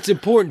 people. It's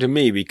important to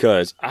me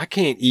because I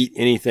can't eat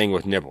anything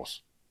with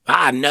nipples.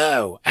 I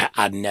know.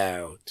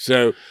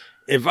 So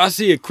if I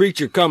see a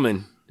creature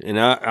coming and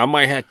I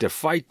might have to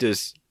fight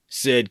this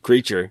said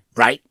creature.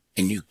 Right.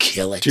 And you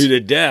kill it. To the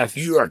death.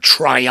 You are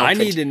triumphant.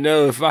 I need to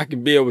know if I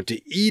can be able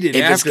to eat it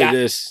after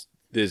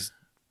this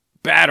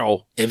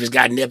battle. If it's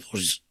got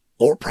nipples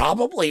or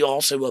probably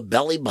also a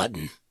belly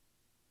button.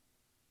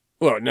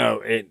 Well,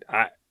 no,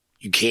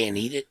 you can't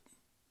eat it.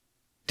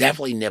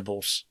 Definitely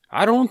nipples.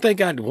 I don't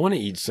think I'd want to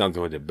eat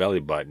something with a belly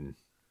button.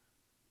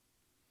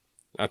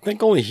 I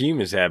think only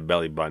humans have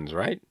belly buttons,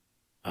 right?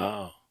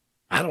 Oh,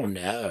 I don't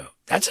know.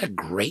 That's a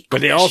great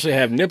question. But they also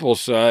have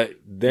nipples, so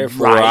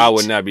therefore I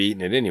would not be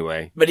eating it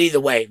anyway. But either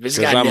way, if it's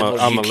got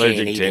nipples, I'm you allergic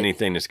can't eat to it.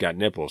 anything that's got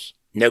nipples.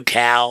 No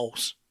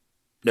cows,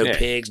 no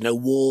pigs, no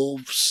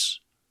wolves.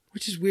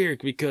 Which is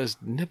weird because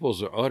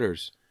nipples are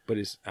udders, but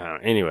it's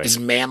anyway. It's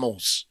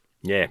mammals.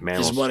 Yeah,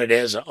 mammals. This is what it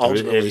is.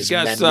 Ultimately, it's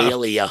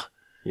mammalia.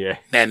 Yeah.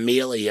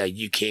 Mammalia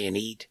you can't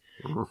eat.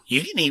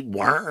 You can eat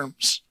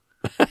worms.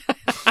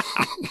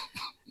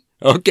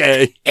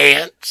 Okay.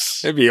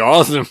 Ants. That'd be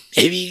awesome.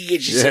 Maybe you can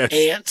get you some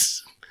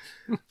ants.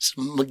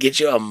 Get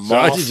you a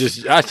moth.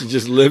 So I should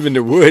just live in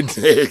the woods.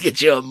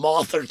 Get you a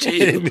moth or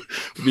 2.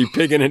 Be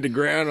picking at the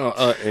ground.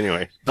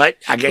 Anyway. But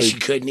I guess you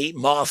couldn't eat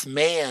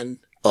Mothman.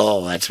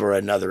 Oh, that's for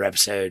another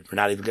episode. We're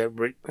not even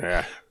going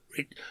to...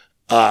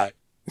 Yeah.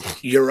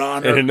 Your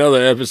Honor. In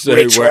another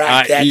episode where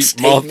I eat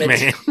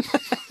Mothman.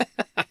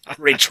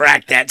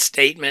 Retract that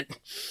statement.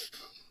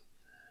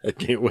 I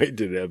can't wait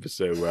to the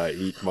episode where I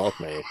eat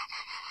Mothman.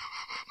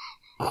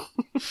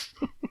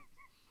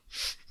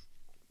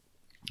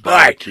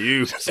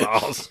 Barbecue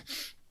sauce.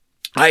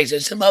 All right, so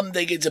some of them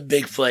think it's a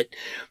Bigfoot.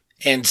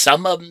 And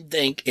some of them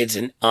think it's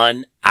an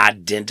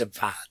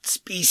unidentified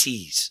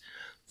species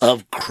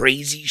of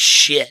crazy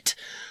shit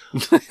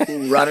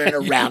running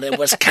around in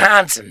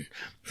Wisconsin.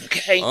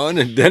 Okay?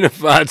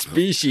 Unidentified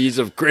species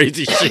of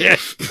crazy shit.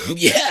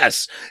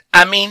 Yes.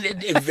 I mean,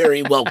 it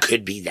very well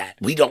could be that.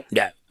 We don't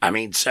know. I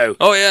mean, so.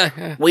 Oh,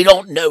 yeah. We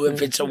don't know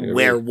if it's a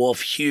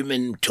werewolf,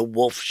 human to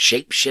wolf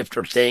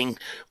shapeshifter thing.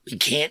 We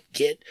can't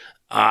get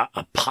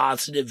a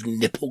positive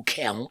nipple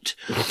count.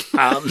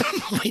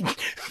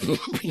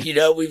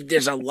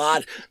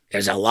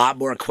 There's a lot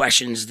more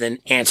questions than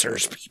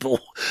answers, people.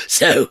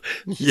 So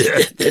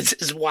this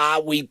is why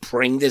we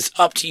bring this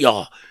up to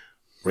y'all.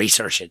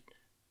 Research it.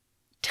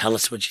 Tell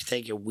us what you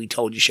think at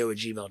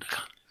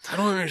wetoldyoushow@gmail.com. I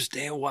don't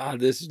understand why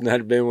this has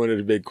not been one of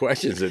the big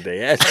questions that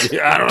they asked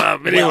you. I don't know.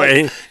 But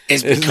anyway.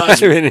 It's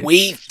because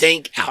we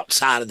think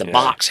outside of the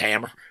box,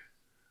 Hammer.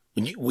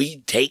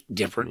 We take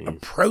different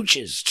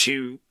approaches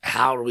to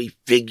how do we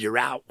figure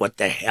out what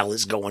the hell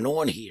is going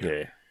on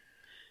here.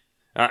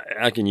 Yeah.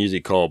 I can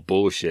usually call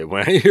bullshit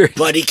when I hear it.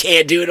 But he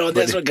can't do it on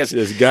this one because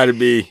there's got to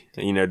be,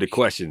 the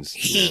questions.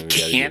 He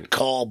can't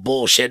call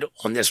bullshit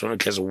on this one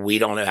because we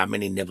don't know how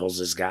many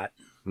nipples it's got.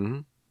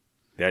 Mm-hmm.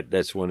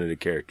 That's one of the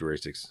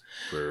characteristics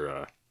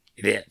for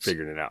it is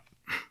figuring it out.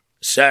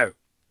 So,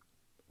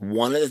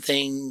 one of the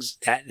things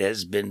that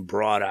has been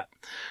brought up,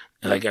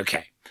 like,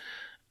 okay,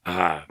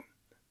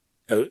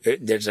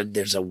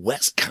 there's a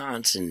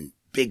Wisconsin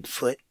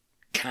Bigfoot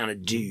kind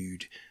of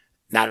dude,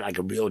 not like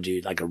a real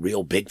dude, like a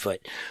real Bigfoot,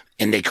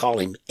 and they call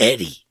him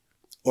Eddie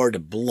or the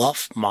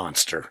Bluff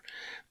Monster,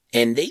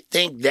 and they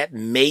think that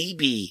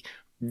maybe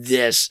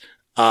this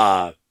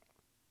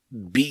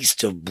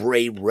beast of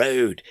Bray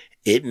Road,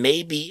 it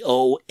may be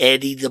old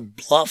Eddie the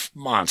Bluff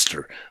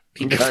Monster,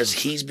 because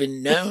he's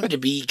been known to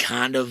be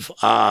kind of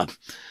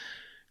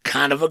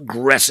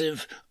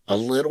aggressive, a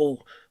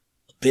little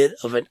bit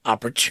of an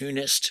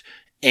opportunist,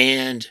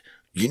 and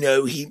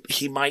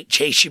he might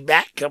chase you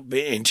back up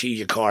into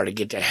your car to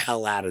get the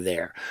hell out of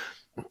there.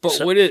 But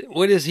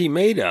what is he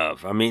made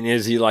of? I mean,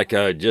 is he like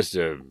just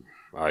a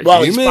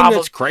human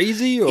that's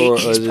crazy, or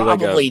he's is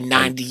probably he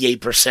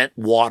 98%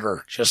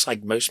 water, just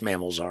like most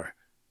mammals are?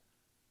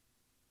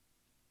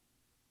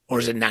 Or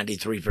is it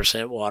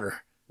 93%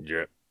 water?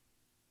 Drip.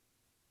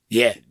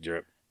 Yeah.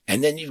 Drip.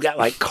 And then you've got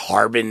like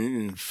carbon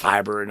and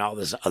fiber and all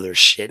this other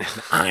shit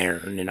and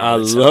iron and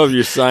all I love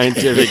your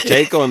scientific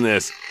take on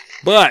this.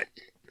 But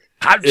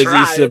is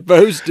he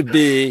supposed to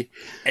be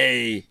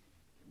a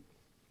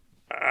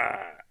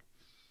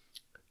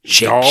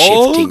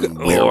shape-shifting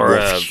dog or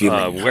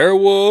a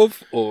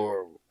werewolf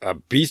or a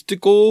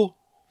beasticle?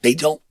 They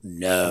don't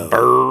know.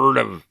 Bird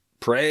of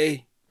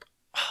prey?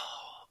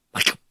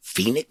 Like a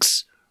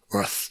phoenix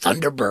or a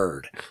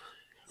thunderbird?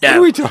 No, what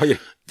are we talking?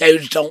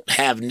 Those don't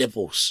have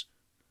nipples.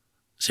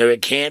 So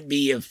it can't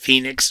be a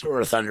phoenix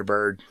or a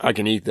thunderbird. I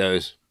can eat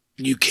those.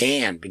 You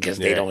can, because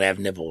they don't have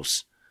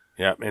nipples.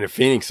 Yeah, and a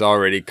phoenix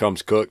already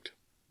comes cooked.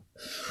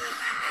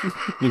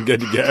 You're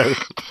good to go.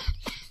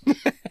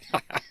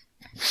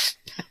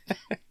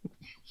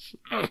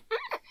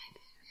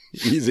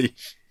 Easy.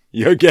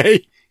 You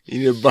okay? You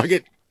need a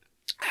bucket?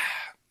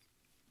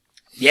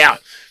 Yeah,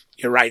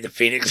 you're right. The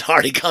phoenix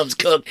already comes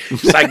cooked.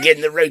 It's like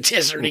getting the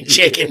rotisserie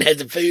chicken at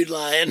the Food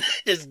Lion.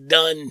 It's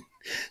done,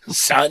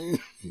 son.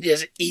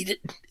 Just eat it.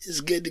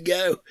 It's good to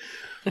go.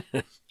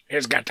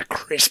 It's got the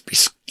crispy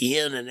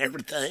skin and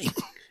everything.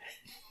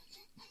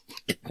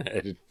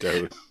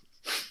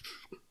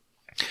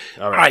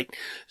 All right.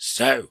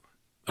 So,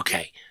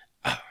 okay.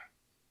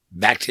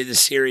 Back to the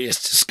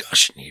serious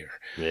discussion here.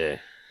 Yeah.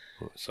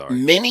 Sorry.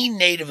 Many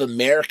Native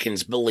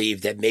Americans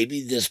believe that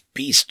maybe this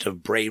beast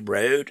of Bray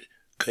Road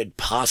could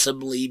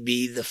possibly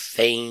be the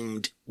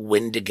famed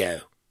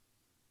Wendigo.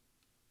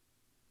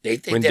 They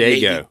think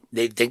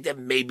that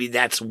maybe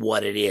that's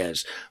what it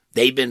is.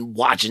 They've been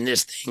watching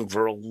this thing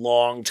for a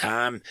long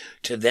time.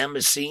 To them,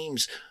 it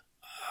seems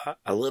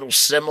a little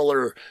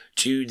similar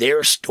to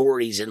their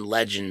stories and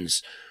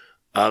legends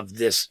of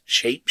this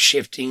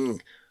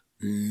shape-shifting,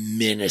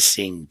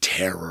 menacing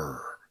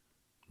terror.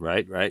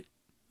 Right.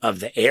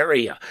 Of the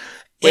area.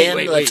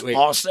 Let's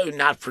also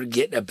not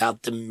forget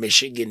about the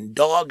Michigan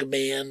Dog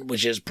Man,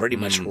 which is pretty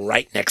much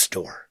right next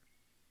door.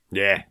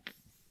 Yeah.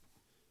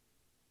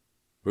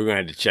 We're going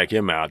to have to check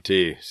him out,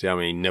 too. See how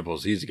many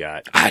nipples he's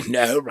got. I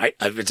know, right?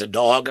 If it's a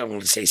dog, I'm going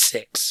to say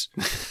 6.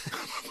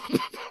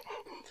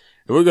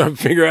 We're going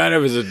to figure out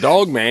if it's a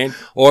dog man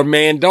or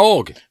man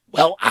dog.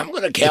 Well, I'm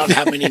going to count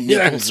how many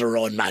nipples are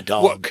on my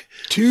dog. Well,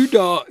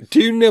 2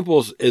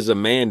 nipples is a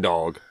man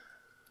dog.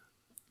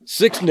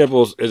 6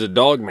 nipples is a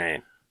dog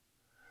man.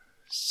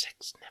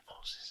 6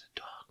 nipples is a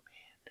dog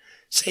man.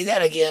 Say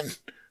that again.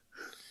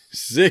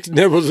 6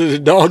 nipples is a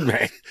dog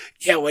man.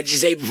 Yeah, what'd you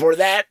say before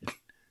that?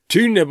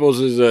 2 nipples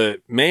is a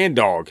man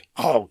dog.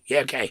 Oh,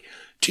 yeah, okay.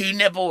 2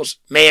 nipples,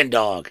 man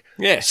dog.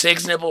 Yeah.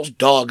 6 nipples,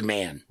 dog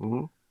man. Mm-hmm.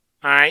 All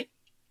right.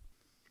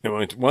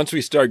 And once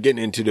we start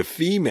getting into the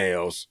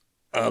females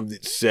of the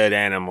said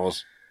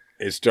animals,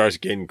 it starts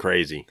getting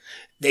crazy.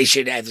 They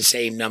should have the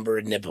same number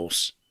of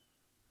nipples.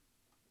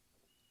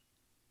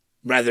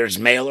 whether it's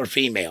male or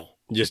female.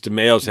 Just the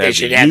males They have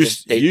should have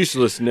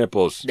useless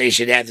nipples. They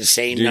should have the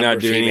same Do number not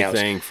of do females.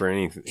 anything for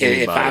anything.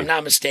 If I'm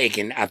not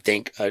mistaken, I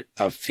think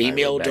a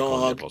female back on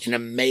dog nipples. and a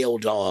male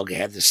dog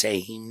have the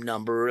same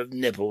number of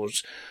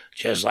nipples,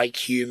 just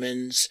like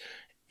humans.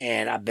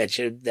 And I bet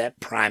you that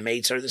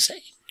primates are the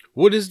same.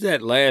 What is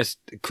that last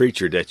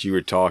creature that you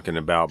were talking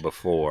about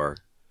before?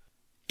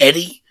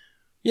 Eddie?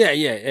 Yeah,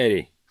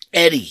 Eddie.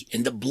 Eddie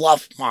and the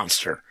Bluff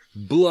Monster.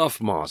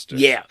 Bluff Monster.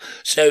 Yeah.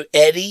 So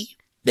Eddie,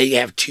 they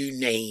have two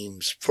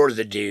names for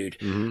the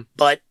dude,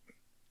 but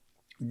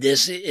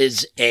this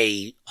is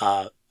a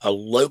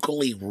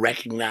locally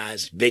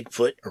recognized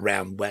Bigfoot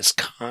around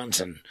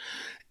Wisconsin,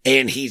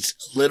 and he's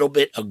a little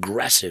bit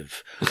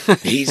aggressive.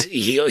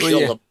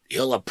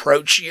 He'll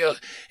approach you,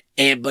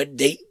 but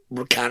they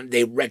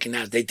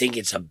recognize, they think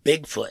it's a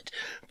Bigfoot,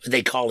 but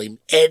they call him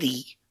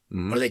Eddie,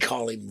 or they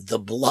call him the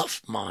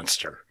Bluff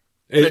Monster.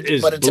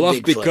 Is but it's a Bluff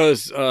Bigfoot.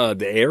 because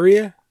the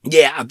area?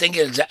 Yeah, I think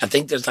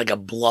there's like a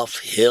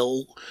Bluff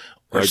Hill,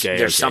 or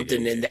there's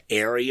something okay. in the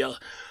area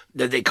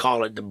that they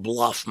call it the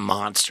Bluff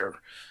Monster.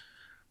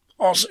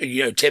 Also,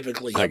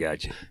 typically, I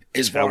got you.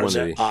 as far as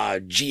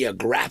a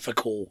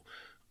geographical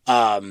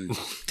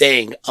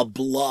thing, a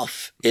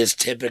bluff is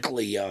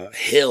typically a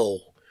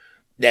hill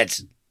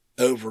that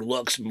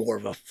overlooks more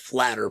of a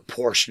flatter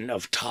portion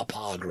of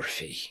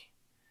topography.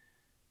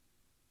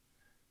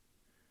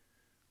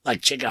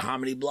 Like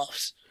Chickahominy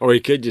Bluffs. Or he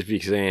could just be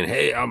saying,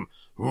 "Hey,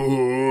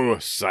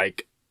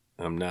 psych.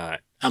 I'm not.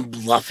 I'm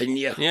bluffing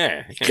you.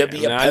 Yeah, It could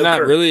be a I'm not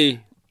poker.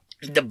 really.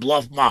 The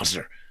Bluff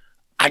Monster.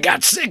 I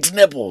got 6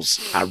 nipples.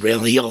 I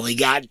really only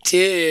got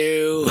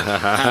 2.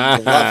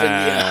 I'm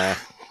bluffing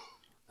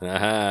you,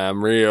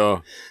 I'm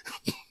real.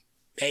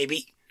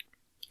 baby.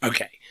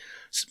 Okay.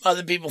 Some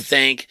other people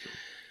think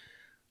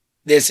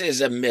this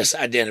is a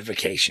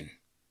misidentification.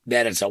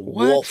 That it's a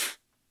wolf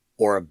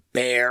or a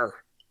bear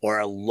or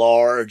a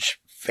large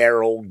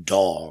feral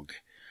dog.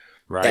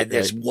 Right.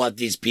 That's what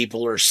these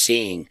people are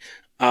seeing.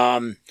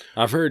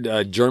 I've heard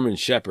German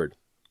Shepherd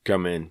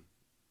come in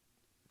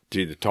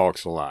to the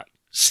talks a lot.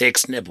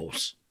 6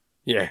 nipples.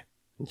 Yeah,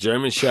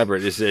 German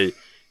Shepherd is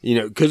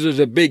because there's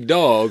a big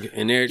dog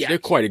and they're Yeah.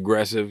 quite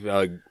aggressive.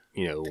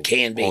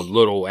 Can be. on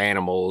little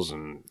animals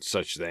and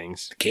such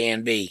things.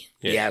 Can be.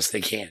 Yeah. Yes,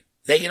 they can.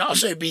 They can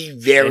also be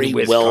very In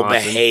Wisconsin.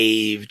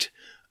 well-behaved,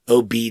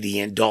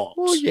 obedient dogs.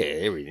 Well, yeah,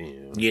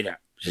 everything.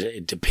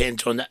 It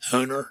depends on the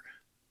owner.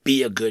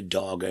 Be a good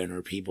dog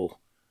owner, people.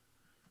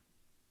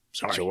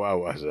 Sorry.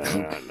 Chihuahuas.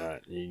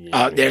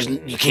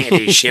 You can't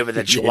do shit with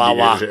a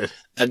Chihuahua.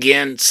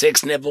 Again,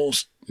 6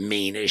 nipples,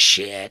 mean as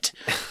shit.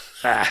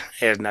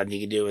 There's nothing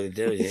you can do with it,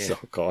 do you? It's all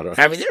caught up.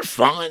 I mean, they're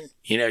fun.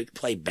 You can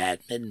play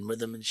badminton with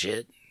them and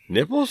shit.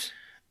 Nipples?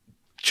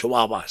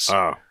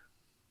 Chihuahuas.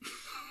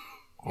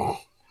 Oh.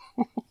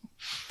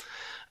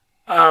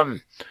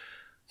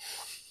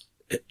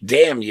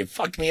 Damn, you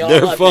fucked me all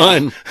They're up.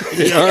 fun.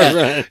 They are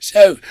fun.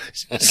 So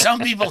some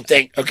people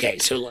think, okay,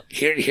 so look,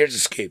 here's a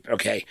scoop,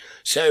 okay?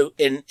 So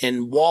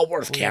in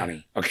Walworth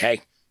County,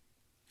 okay,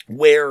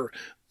 where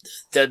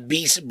the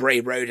Beast of Bray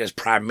Road has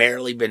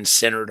primarily been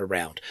centered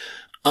around,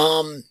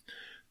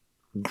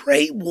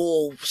 gray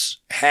wolves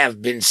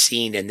have been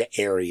seen in the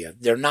area.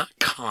 They're not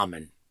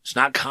common. It's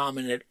not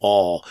common at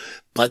all,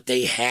 but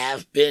they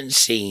have been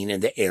seen in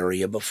the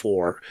area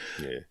before.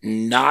 Yeah.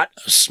 Not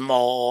a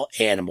small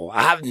animal.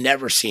 I've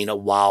never seen a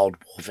wild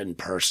wolf in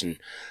person.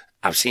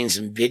 I've seen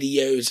some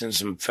videos and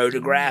some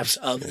photographs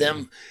of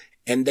them,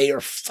 and they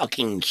are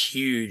fucking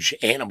huge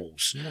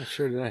animals. I'm not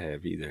sure that I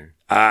have either.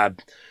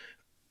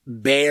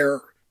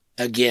 Bear,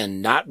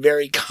 again, not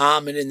very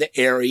common in the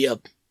area,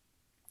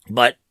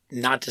 but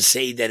not to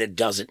say that it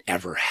doesn't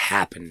ever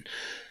happen.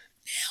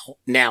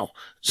 Now,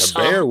 The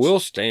bear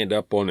will stand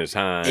up on his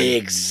hind.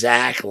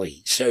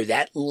 Exactly. So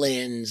that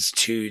lends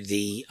to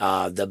the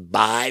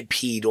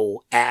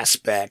bipedal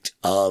aspect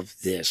of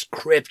this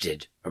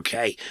cryptid.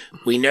 Okay.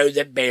 We know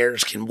that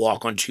bears can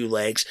walk on 2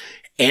 legs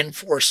and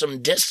for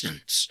some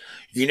distance.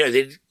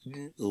 A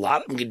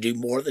lot of them can do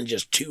more than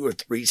just 2 or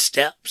 3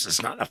 steps.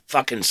 It's not a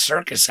fucking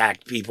circus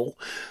act, people.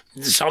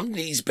 Some of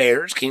these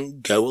bears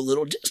can go a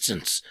little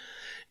distance.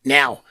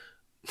 Now,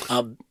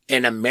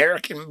 an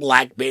American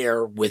black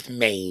bear with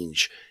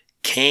mange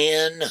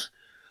can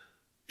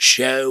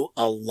show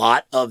a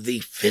lot of the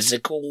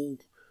physical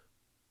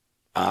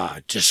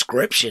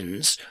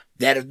descriptions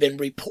that have been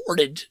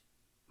reported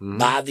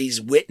by these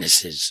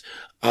witnesses.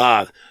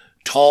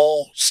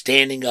 Tall,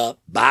 standing up,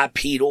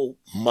 bipedal,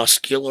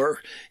 muscular.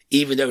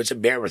 Even though it's a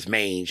bear with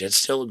mange, it's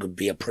still going to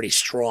be a pretty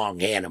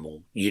strong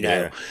animal,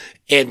 Yeah.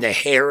 And the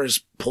hair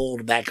is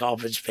pulled back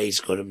off its face,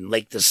 going to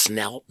make the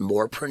snout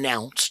more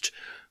pronounced.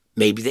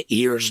 Maybe the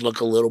ears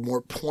look a little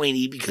more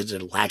pointy because they're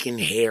lacking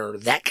hair,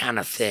 that kind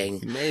of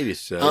thing. Maybe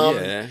so.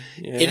 Yeah.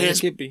 It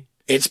could be.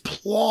 It's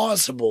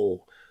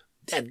plausible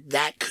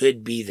that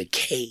could be the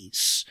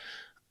case.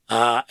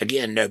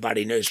 Again,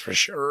 nobody knows for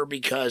sure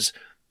because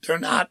they're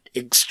not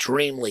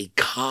extremely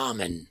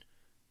common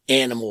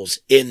animals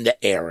in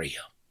the area.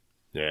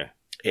 Yeah.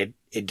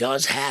 It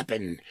does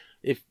happen.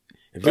 If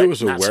but it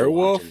was a not so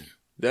werewolf, often.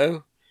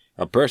 though.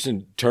 A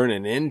person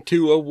turning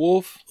into a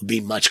wolf, Would be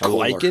much a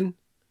cooler. lichen.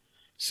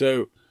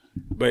 So,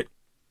 but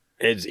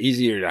it's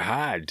easier to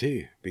hide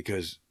too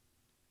because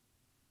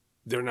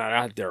they're not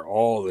out there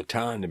all the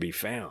time to be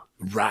found.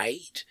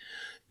 Right.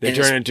 They And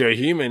turn into a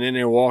human and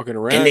they're walking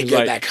around. And they It's go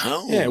like, back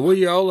home. Yeah, what are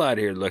you all out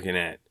here looking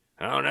at?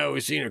 I don't know.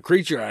 We've seen a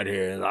creature out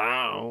here. Like,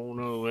 I don't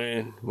know,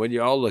 man. What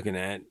you all looking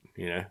at?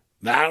 You know.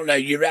 But I don't know.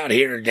 You're out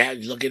here now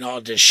looking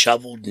all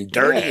disheveled and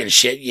dirty Yeah. and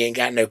shit. You ain't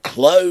got no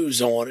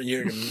clothes on, and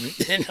you're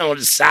on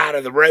the side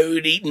of the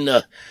road eating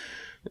a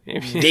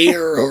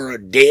deer or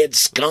a dead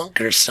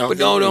skunk or something.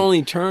 But don't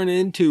only turn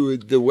into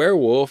the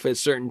werewolf at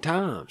certain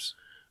times.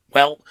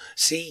 Well,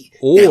 see,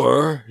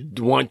 Or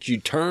once you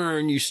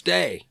turn, you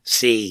stay.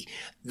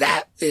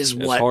 that is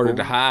It's what harder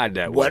to hide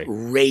that what way.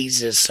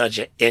 raises such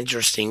an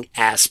interesting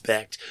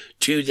aspect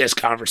to this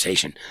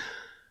conversation.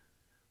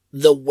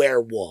 The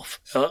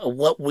werewolf,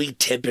 what we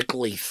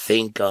typically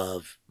think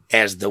of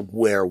as the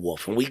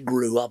werewolf, and we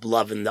grew up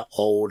loving the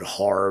old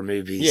horror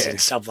movies Yeah. and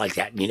stuff like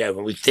that. You know,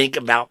 when we think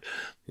about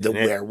the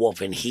Yeah.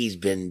 werewolf and he's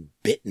been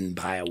bitten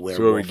by a werewolf,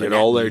 where we get and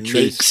all that their makes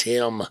treats.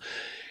 him,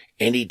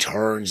 and he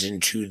turns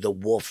into the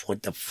wolf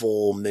with the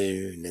full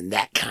moon and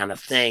that kind of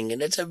thing.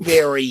 And it's a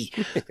very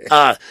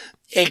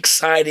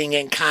exciting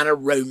and kind of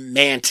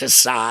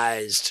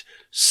romanticized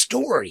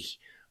story,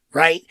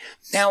 right?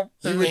 Now,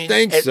 You would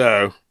think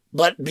so.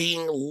 but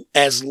being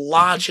as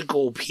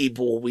logical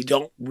people, we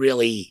don't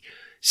really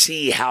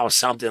see how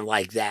something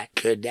like that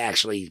could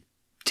actually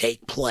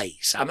take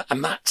place.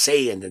 I'm not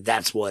saying that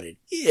that's what it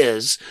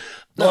is,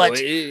 but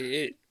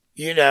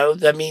you know,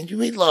 I mean,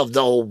 we love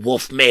the old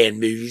Wolfman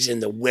movies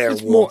and the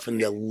werewolf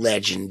and the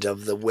legend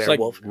of the It's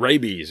werewolf. like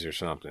rabies or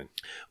something.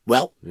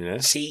 Well, Yeah.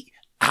 see,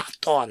 I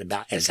thought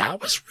about, as I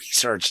was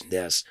researching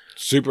this,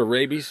 Super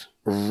rabies?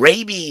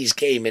 rabies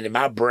came into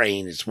my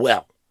brain as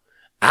well.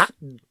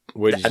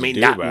 What did I you mean,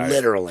 do not about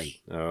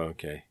literally. it? Oh,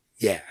 okay.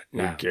 Yeah, Be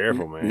no.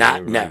 careful, man.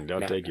 No,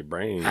 Don't take your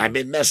brain. I've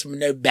been messing with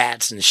no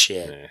bats and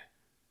shit. Yeah.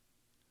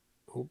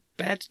 Well,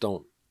 bats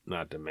don't,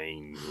 not the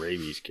main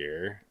rabies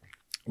carrier.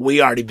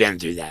 We already been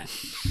through that.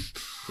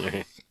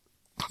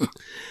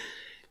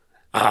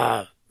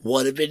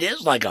 What if it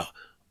is like a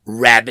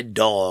rabid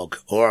dog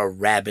or a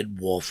rabid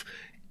wolf?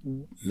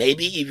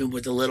 Maybe even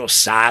with a little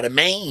side of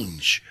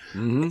mange.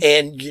 Mm-hmm.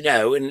 And, you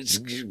know, and it's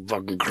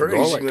fucking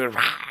crazy.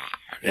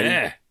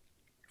 Yeah.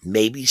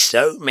 Maybe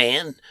so,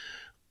 man.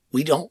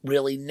 We don't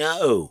really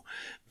know.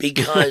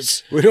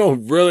 Because We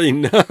don't really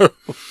know.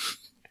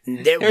 we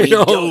We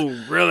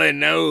don't really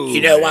know.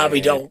 You know why man. we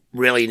don't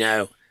really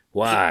know?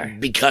 Why?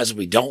 Because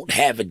we don't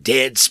have a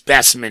dead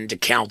specimen to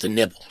count the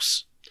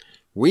nipples.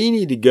 We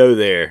need to go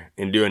there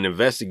and do an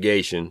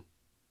investigation,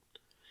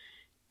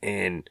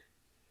 and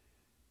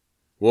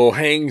we'll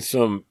hang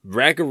some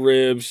rack of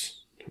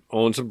ribs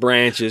on some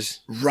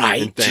branches.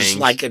 Right. And Just things.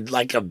 like a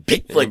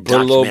Bigfoot And put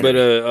a little bit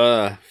documentary.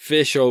 of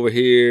fish over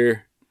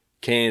here,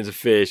 cans of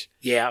fish,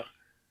 Yeah.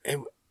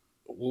 and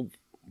we'll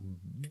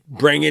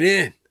bring it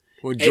in.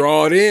 We'll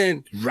draw it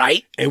in,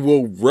 Right? and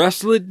we'll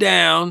wrestle it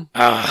down.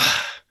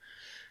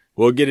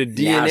 We'll get a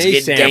Now it's DNA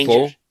getting sample,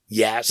 dangerous.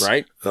 Yes.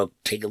 right? We'll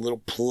take a little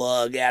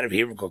plug out of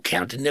here. We'll go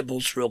count the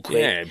nipples real quick.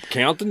 Yeah,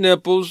 count the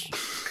nipples,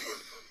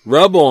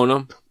 rub on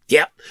them,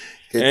 Yep.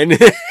 and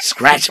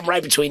Scratch them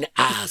right between the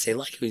eyes. They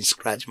like it when you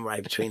scratch them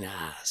right between the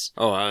eyes.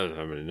 oh, I don't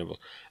have any nipples.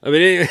 I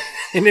mean,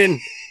 and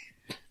then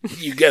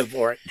You go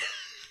for it.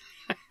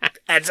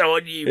 That's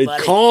on you, it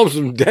buddy. calms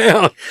them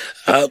down.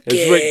 Okay.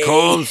 It's what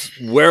calms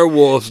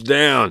werewolves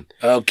down,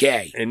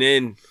 Okay. and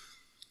then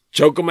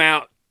choke them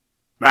out,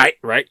 Right.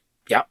 right?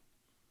 Yep.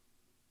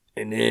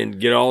 And then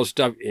get all the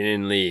stuff and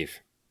then leave.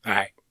 All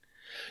right.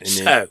 And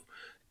So, then,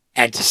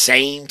 at the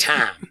same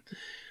time,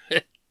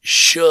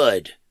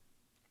 should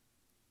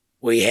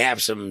we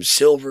have some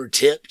silver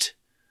tipped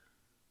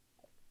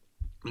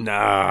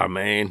nah,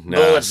 man, nah.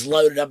 bullets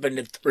loaded up in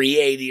the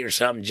 380 or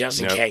something just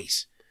in Nope.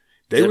 case?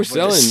 They were With the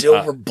selling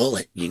silver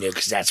bullet, you know,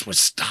 because that's what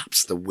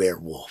stops the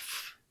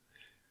werewolf.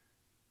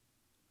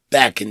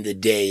 Back in the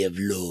day of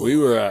lore. we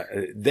were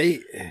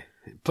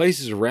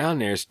places around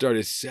there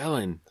started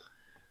selling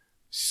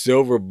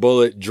silver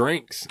bullet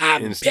drinks I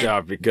and bet.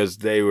 stuff because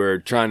they were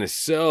trying to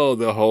sell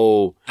the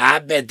whole I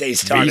bet they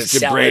started Beast of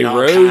selling Bray all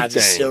Road kinds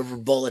of thing. silver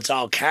bullets,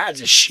 all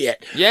kinds of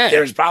shit. yeah.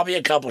 There's probably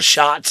a couple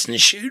shots and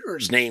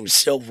shooters named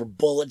Silver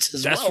Bullets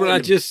as That's well. what I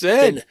in the- just in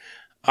said. the-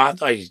 I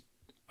thought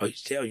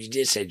you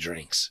did say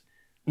drinks.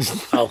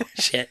 Oh,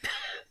 shit.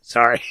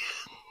 Sorry.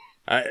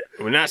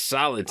 We're not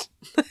solids.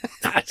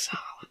 Not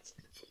solids.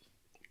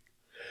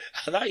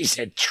 I thought you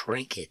said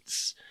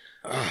trinkets.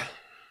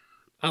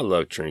 I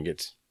love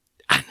trinkets.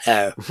 I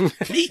know.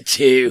 Me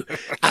too.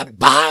 I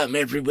buy them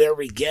everywhere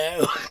we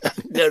go.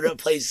 Go to a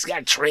place that's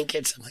got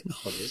trinkets. I'm like,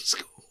 oh, this is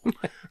cool.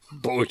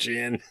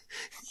 Bullshit.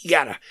 You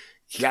got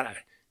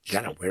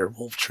a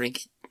werewolf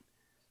trinket?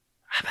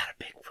 How about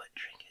a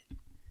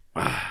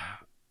Bigfoot trinket?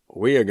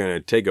 We are going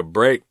to take a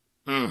break,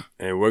 Mm.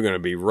 and we're going to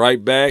be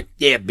right back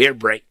Yeah, beer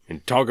break.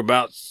 and talk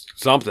about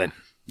something.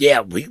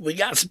 Yeah, we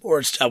got some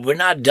more stuff. We're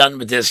not done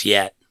with this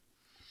yet.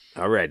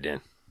 All right,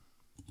 then.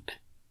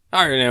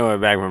 All right, now we're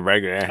back from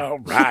break there. All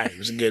right. It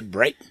was a good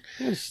break.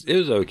 It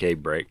was okay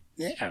break.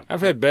 Yeah.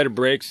 I've had better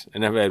breaks,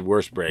 and I've had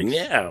worse breaks.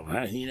 Yeah.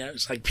 Well,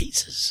 it's like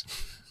pizzas.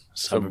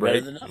 Some are break.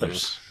 better than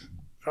others.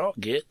 They're all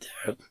good,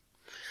 though.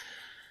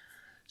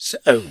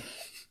 So,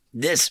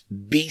 this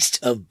Beast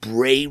of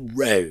Bray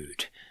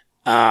Road,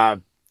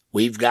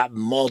 we've got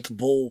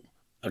multiple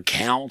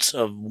accounts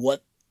of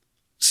what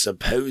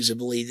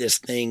supposedly this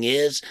thing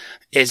is.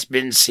 It's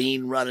been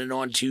seen running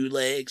on 2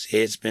 legs.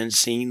 It's been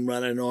seen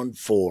running on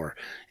 4.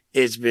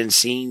 It's been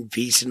seen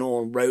feasting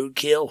on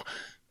roadkill.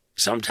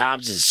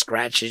 Sometimes it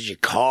scratches your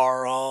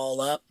car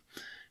all up.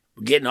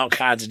 We're getting all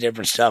kinds of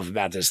different stuff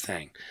about this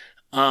thing.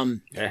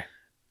 Yeah.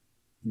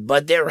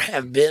 But there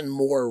have been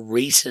more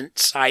recent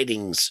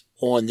sightings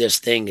on this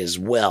thing as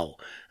well.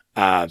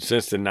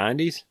 Since the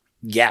 90s?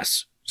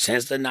 Yes,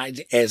 since the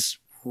 90s, as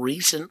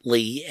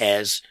recently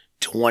as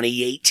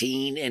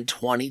 2018 and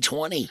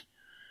 2020.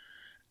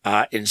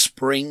 In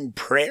Spring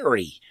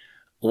Prairie,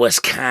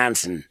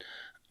 Wisconsin.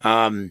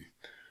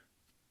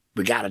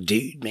 We got a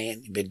dude,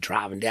 man, been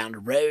driving down the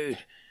road,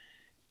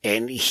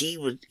 and he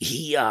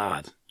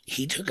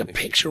took a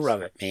picture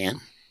of it,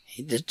 man.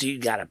 This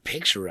dude got a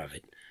picture of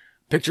it.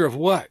 Picture of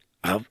what?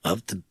 Of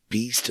the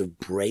Beast of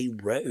Bray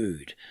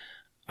Road.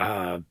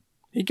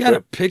 You got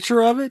a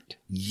picture of it?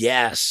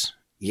 Yes.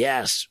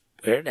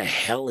 Where the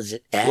hell is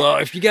it at? Well,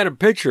 if you got a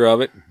picture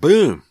of it,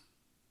 boom.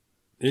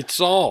 It's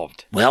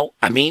solved. Well,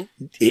 I mean,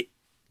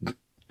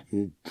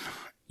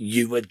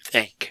 you would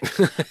think.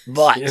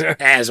 But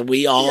as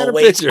we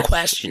always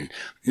question.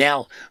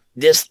 Now,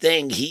 this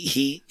thing,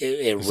 it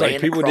It's ran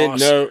like people across, didn't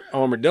know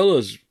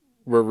armadillos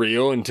were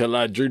real until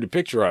I drew the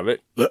picture of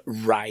it.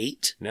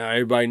 Right. Now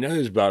everybody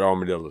knows about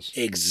armadillos.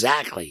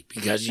 Exactly.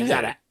 Because you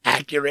got an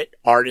accurate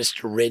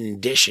artist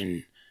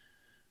rendition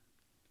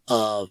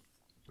of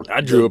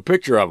I drew a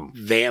picture of them.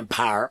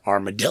 vampire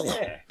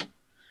armadillo.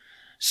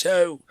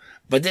 So,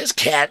 but this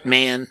cat,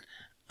 man,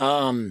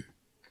 damn,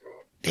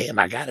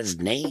 I got his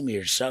name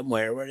here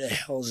somewhere. Where the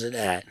hell is it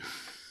at?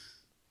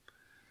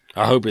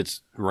 I hope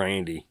it's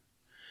Randy.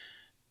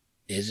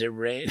 Is it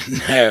Randy?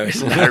 No,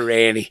 it's not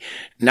Randy.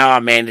 No,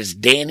 man, it's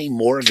Danny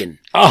Morgan.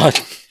 Oh,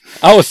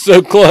 I was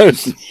so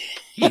close.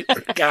 You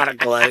were kind of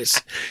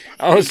close.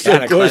 I was so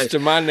Kinda close close. to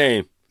my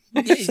name.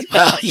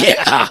 Well,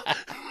 yeah.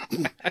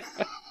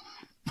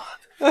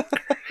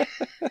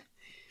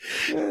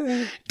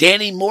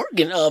 Danny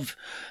Morgan of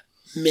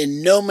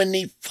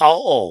Menominee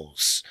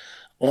Falls.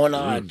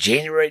 On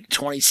January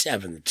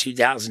 27th,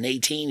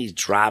 2018, he's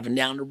driving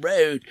down the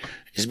road.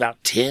 It's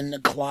about 10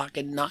 o'clock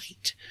at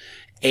night.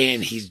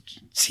 And he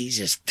sees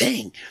this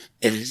thing.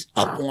 It is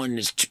up on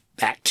his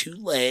back 2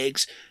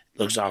 legs.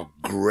 Looks all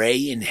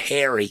gray and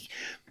hairy.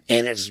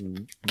 And it's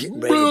getting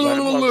ready to run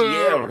across.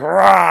 Yeah,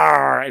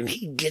 roar. And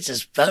he gets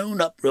his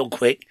phone up real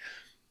quick.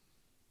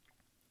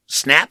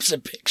 Snaps a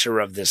picture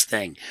of this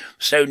thing.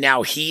 So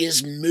now he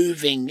is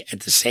moving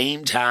at the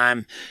same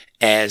time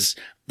as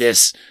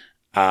this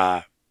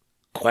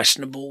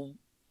questionable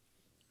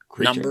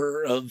Creature?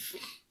 number of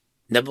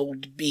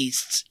nibbled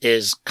beasts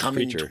is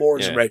coming Creature,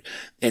 towards yeah. the road.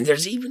 And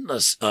there's even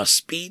a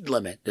speed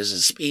limit. There's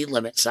a speed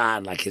limit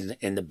sign like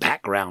in the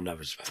background of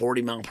it. It's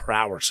 40 miles per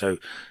hour. So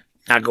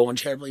not going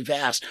terribly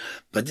fast.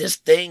 But this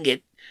thing,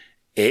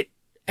 I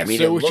mean,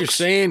 so it what you're looks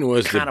saying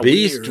was the kinda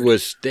beast weird.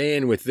 was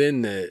staying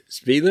within the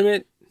speed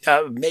limit?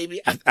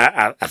 Maybe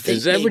I think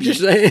Is that what maybe- you're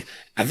saying?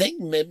 I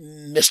think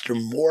Mr.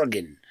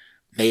 Morgan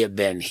may have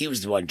been. He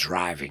was the one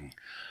driving,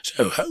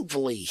 so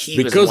hopefully he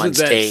was the Because one of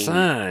that staying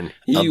sign,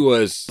 he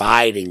was.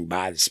 abiding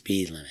by the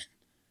speed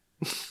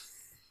limit.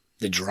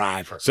 The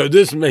driver. So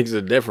this makes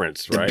a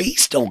difference, The right?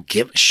 beast don't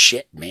give a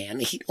shit,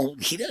 man. He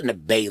doesn't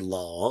obey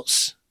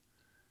laws.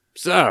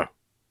 So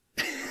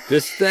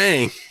this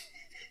thing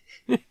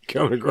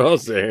coming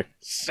across there.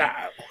 So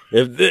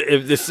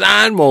If the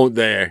sign won't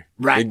there,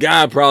 Right. the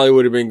guy probably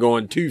would have been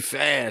going too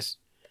fast.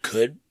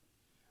 could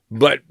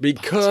But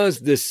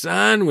because the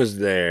sign was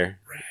there,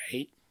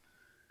 right?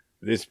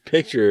 this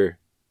picture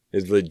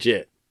is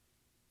legit.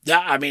 No,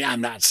 I mean,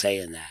 I'm not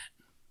saying that.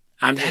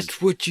 I'm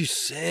That's what you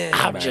said.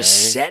 I'm man.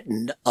 just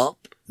setting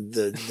up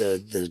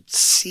the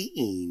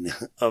scene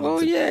of Oh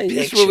the yeah, picture.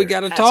 that's what we got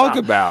to That's talk all.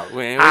 about,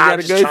 man. We I'm got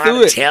to just go trying through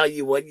to it. tell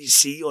you what you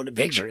see on the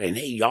picture, and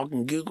hey, y'all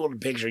can Google the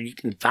picture. You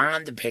can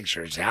find the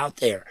picture. It's out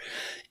there.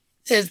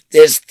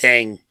 This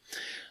thing.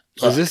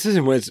 Is this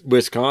in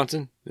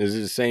Wisconsin? Is it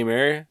the same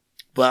area?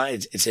 Well,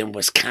 it's in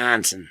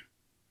Wisconsin.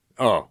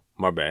 Oh,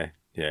 my bad.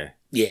 Yeah,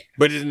 Yeah,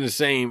 but it's in the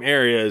same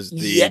area as the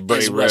yeah, Bray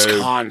it's Road.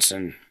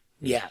 Wisconsin.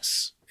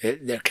 Yes,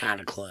 they're kind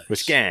of close.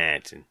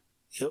 Wisconsin.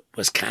 Yep,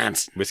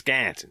 Wisconsin,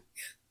 Wisconsin.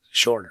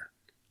 shorter.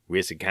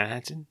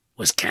 Wisconsin.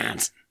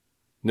 Wisconsin.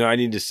 No, I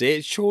need to say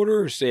it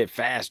shorter or say it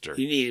faster.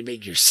 You need to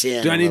make your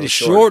sin. Do I a need little to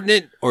shorter. shorten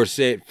it or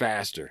say it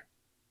faster?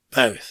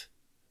 Both?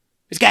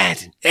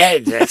 Wisconsin. Hey,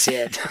 that's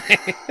it.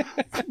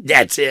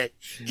 That's it.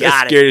 That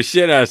Got scared the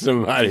shit out of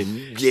somebody.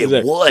 It Is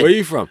that- would. Where are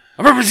you from?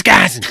 I'm from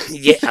Wisconsin.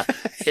 it. Yeah,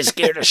 it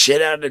scared the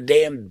shit out of the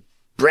damn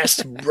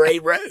breast of Bray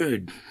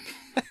Road.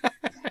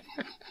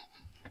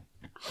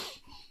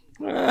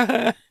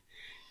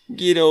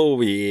 Get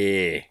over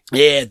here.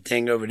 Yeah,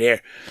 thing over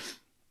there.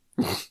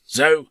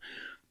 So,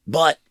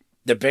 but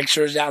the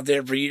picture is out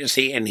there for you to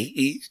see, and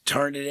he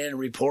turned it in and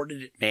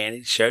reported it, man.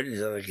 He showed it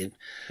so I can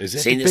Is that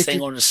see the this picture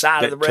thing on the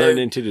side of the that road. turned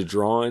into the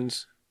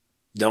drawings?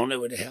 Don't know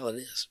what the hell it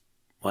is.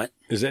 What?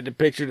 Is that the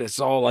picture that's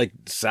all like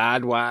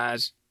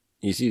sidewise?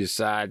 You see the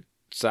side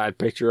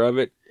picture of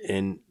it,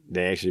 and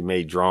they actually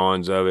made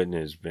drawings of it, and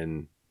it's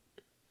been.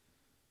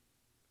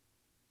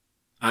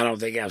 I don't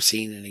think I've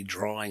seen any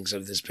drawings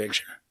of this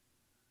picture.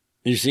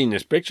 You've seen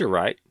this picture,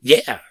 right?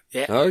 Yeah.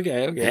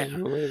 Okay. Yeah.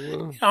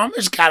 Well, It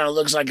almost kind of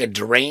looks like a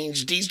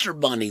deranged Easter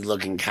bunny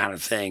looking kind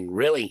of thing,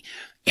 really.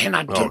 And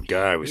I oh don't.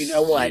 God, we You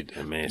know what?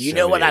 see- man, You so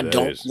know what I many of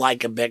don't those.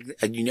 like about.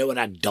 You know what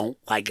I don't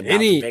like about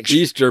Any the picture.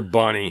 Easter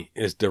bunny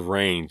is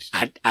deranged.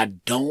 I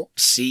don't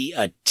see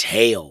a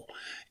tail.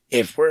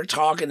 If we're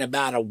talking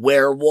about a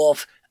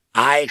werewolf,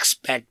 I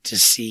expect to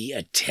see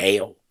a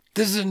tail.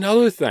 This is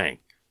another thing.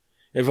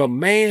 If a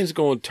man's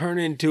going to turn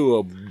into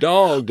a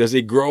dog, does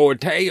he grow a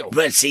tail?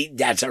 But see,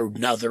 that's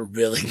another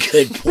really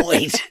good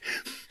point.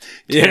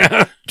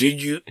 Yeah.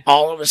 Did you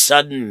all of a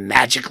sudden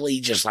magically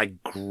just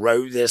like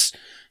grow this?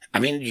 I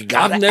mean, you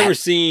got. I've never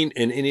seen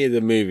in any of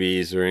the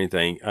movies or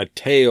anything a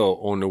tail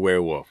on the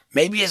werewolf.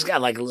 Maybe it's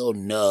got like a little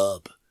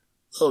nub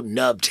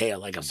tail,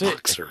 like a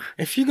boxer.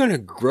 If you're going to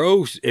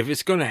grow, if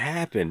it's going to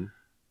happen,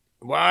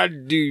 why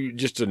do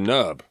just a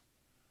nub?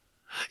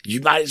 You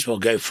might as well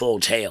go full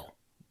tail.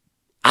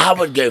 I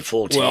would go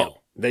full tail.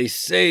 Well, they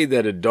say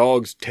that a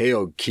dog's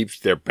tail keeps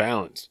their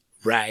balance.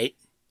 Right.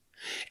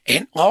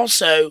 And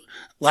also,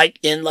 like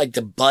in like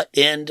the butt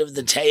end of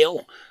the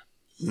tail,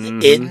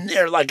 isn't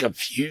there like a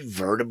few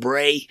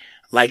vertebrae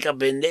like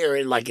up in there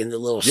and like in the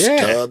little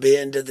stub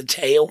end of the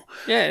tail?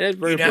 Yeah, that's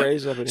vertebrae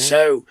up in there.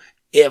 So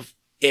if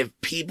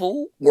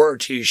people were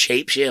to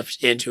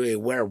shapeshift into a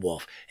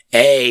werewolf,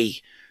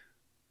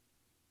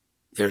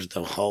 there's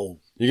the whole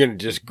You're going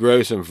to just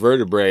grow some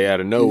vertebrae out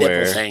of nowhere.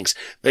 nipple things.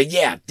 But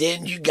yeah,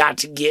 then you got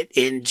to get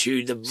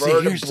into the See,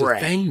 vertebrae. here's the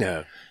thing,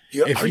 though.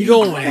 If If you you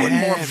don't growing more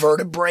have-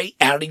 vertebrae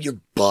out of your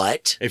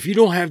butt, If you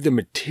don't have the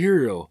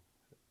material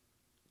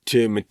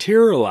to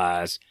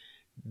materialize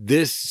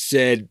this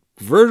said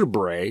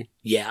vertebrae,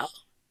 yeah,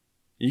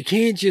 you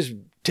can't just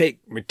take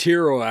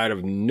material out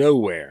of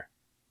nowhere.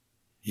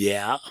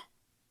 yeah.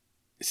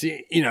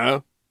 See,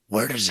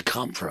 Where does it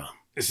come from?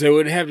 so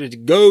it'd have to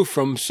go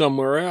from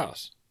somewhere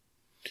else.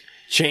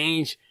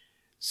 Change,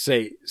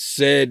 say,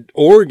 said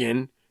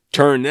organ,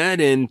 turn that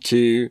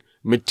into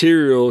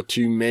material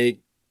to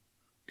make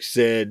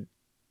said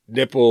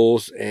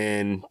nipples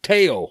and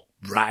tail.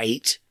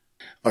 Right?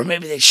 Or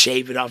maybe they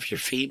shave it off your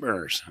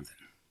femur or something.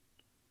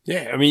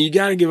 Yeah, I mean, you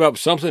got to give up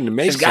something to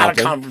make It's got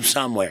to something. come from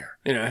somewhere.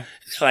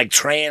 It's like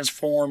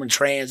transform and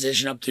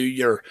transition up through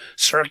your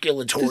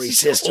circulatory This is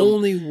system. the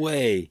only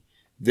way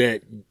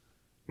that,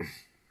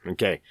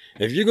 okay,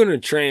 if you're going to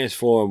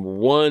transform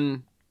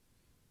one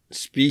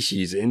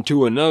species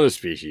into another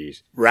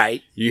species,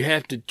 Right? you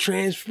have to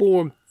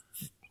transform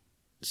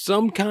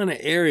some kind of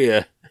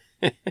area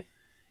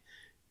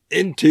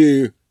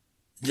into,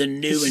 The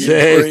new and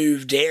Say-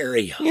 improved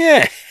area.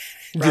 the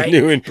Right?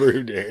 new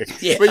improved area.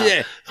 Yeah. But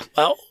yeah,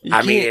 Well, You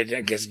I mean, can't-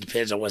 I guess it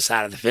depends on what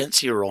side of the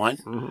fence you're on.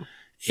 Mhm.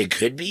 It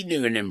could be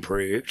new and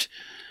improved.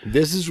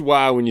 this is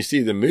why when you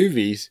see the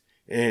movies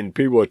and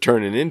people are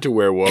turning into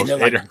werewolves,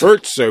 And they're it like-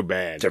 hurts so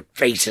bad. Their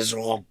faces are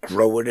all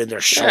growing and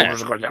their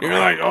shoulders are going. You're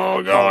like,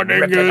 oh God,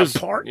 there ripping goes,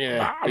 apart.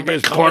 yeah, I'm there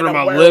goes becoming part of a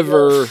my werewolf.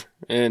 liver,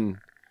 and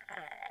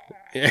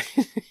yeah,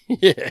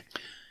 yeah.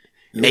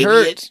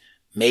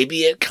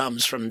 Maybe it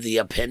comes from the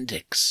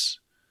appendix.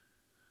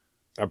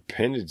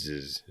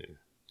 Appendages.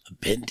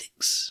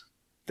 Appendix.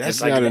 That's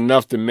It's like not an-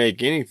 enough to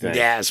make anything.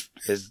 Yes,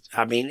 but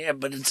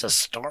it's a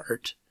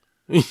start.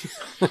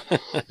 But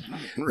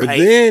Right?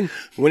 then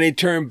when they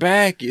turn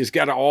back, it's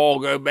got to all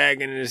go back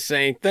into the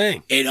same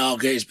thing. It all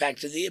goes back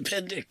to the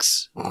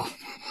appendix.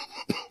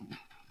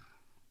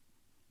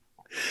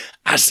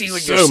 I see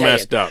what you're So saying.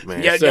 messed up,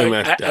 man. Yeah, So no,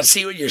 messed I up.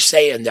 see what you're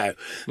saying, though.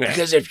 Yeah.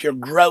 Because if you're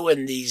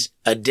growing these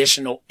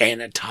additional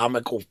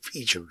anatomical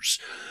features,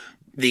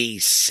 the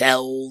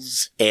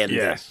cells and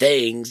Yes. the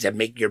things that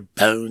make your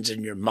bones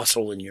and your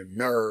muscle and your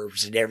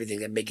nerves and everything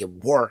that make it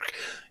work,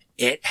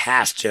 it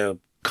has to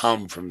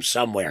come from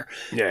somewhere.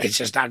 Yeah. It's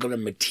just not going to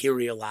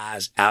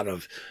materialize out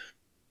of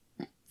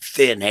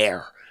thin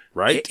air.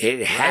 Right?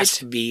 It has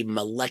to be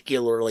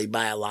molecularly,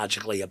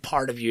 biologically a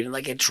part of you, and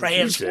like it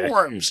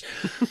transforms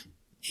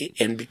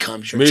and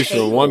becomes your Moves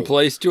tail. from one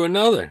place to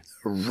another.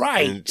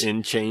 Right.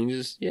 And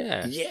changes.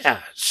 Yeah.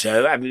 Yeah.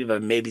 So, I mean,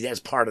 but maybe that's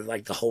part of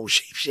like the whole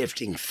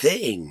shape-shifting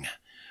thing.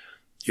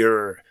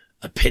 Your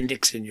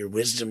appendix and your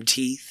wisdom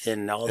teeth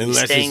and all these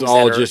Unless things it's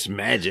all that are just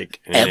magic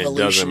and it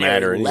doesn't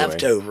matter evolutionary anyway.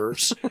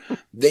 leftovers,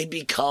 they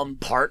become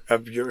part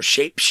of your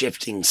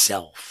shape-shifting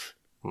self.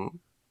 Hmm.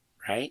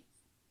 Right?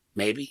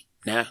 Maybe?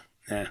 No.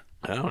 I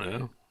don't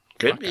know.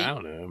 Could Fuck, be. I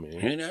don't know, man.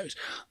 Who knows?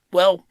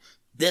 Well,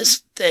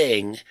 this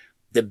thing,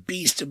 the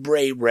Beast of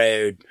Bray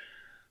Road,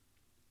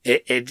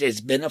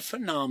 It's been a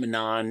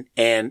phenomenon,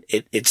 and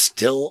it's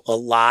still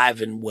alive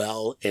and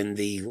well in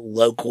the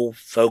local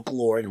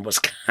folklore in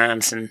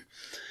Wisconsin.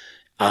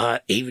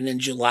 Even in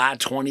July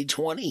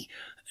 2020,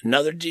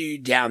 another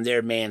dude down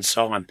there, man,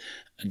 saw him.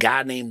 A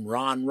guy named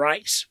Ron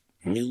Rice,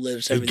 who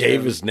lives over there. He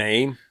gave his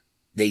name?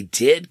 They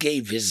did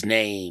give his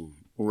name,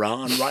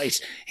 Ron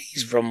Rice.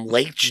 He's from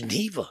Lake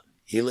Geneva.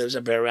 He lives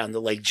up there around the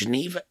Lake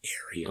Geneva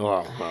area.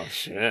 Oh,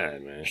 shit,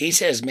 man. He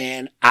says,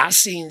 man, I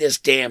seen this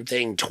damn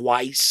thing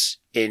twice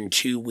in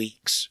 2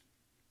 weeks.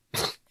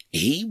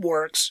 He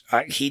works,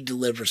 he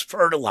delivers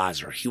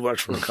fertilizer. He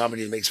works for a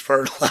company that makes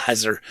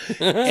fertilizer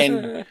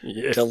and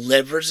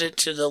delivers it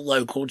to the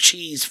local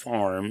cheese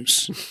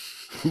farms.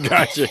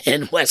 Gotcha.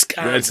 In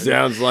Wisconsin. That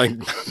sounds like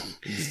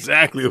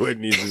exactly what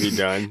needs to be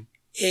done.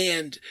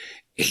 And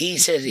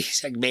he's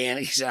like, man,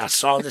 he said, I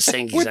saw this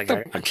thing. He's like,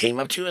 I came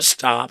up to a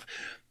stop.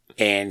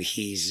 And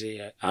he's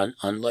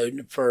unloading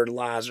the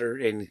fertilizer,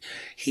 and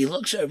he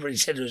looks over and he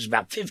said it was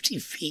about 50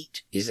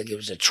 feet. He's like, it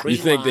was a tree. You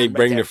think line they right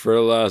bring there. the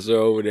fertilizer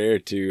over there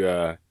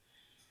to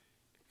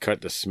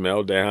cut the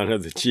smell down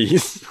of the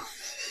cheese?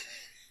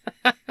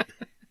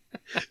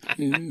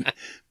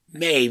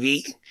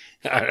 Maybe.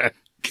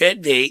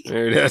 Could be.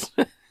 There it is.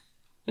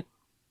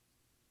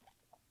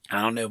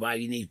 I don't know why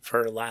you need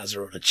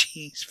fertilizer on a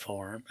cheese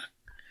farm.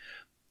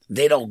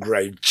 They don't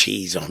grow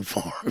cheese on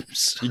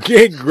farms. You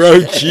can't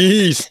grow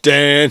cheese,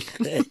 Stan.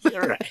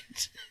 You're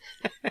right.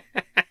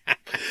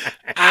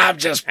 I'm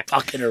just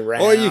fucking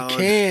around. Or you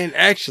can,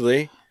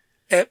 actually.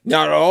 Uh,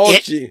 Not all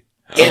cheese.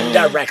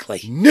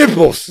 Indirectly.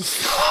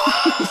 Nipples.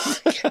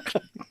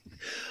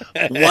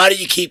 Why do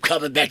you keep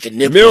coming back to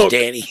nipples, Milk.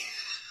 Danny?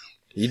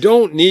 You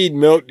don't need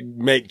milk to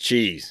make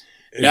cheese.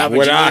 is No, but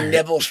what you I need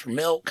nibbles for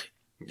milk.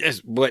 That's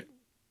what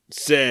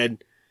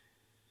said.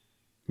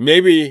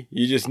 Maybe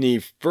you just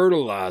need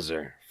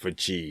fertilizer for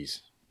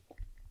cheese.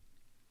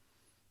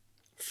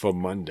 For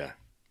Munda.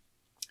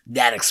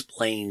 That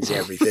explains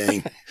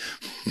everything.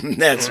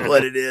 That's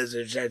what it is.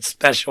 It's that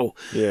special.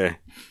 Yeah.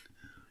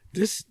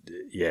 This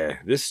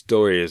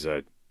story is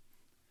a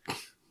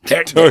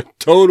There-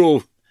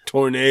 total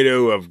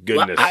tornado of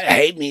goodness. Well,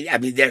 I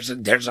mean,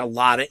 there's a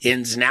lot of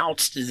ins and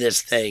outs to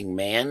this thing,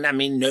 man. I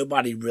mean,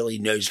 nobody really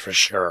knows for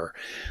sure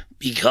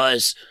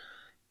because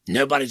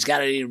nobody's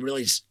got any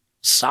really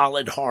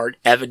solid, hard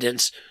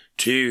evidence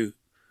to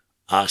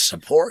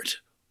support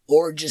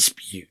or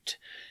dispute.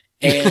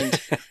 And,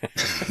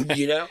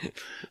 you know,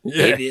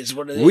 it is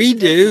what it is. We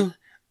do.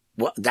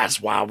 Well, that's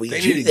why we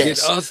They do need to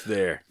this. get us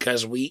there.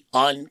 Because we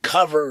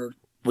uncover,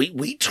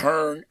 we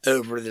turn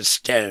over the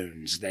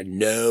stones that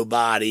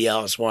nobody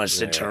else wants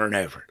to turn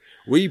over.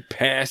 We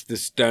pass the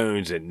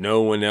stones that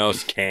no one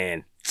else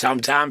can.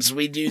 Sometimes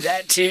we do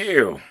that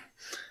too.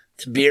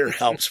 The beer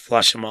helps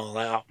flush them all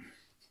out.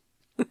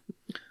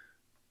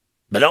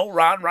 But old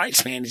Ron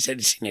Rice, man, he said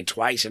he's seen it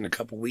twice in a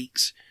couple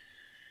weeks.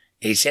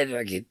 He said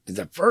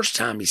the first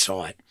time he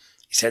saw it,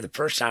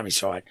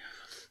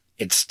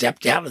 it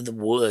stepped out of the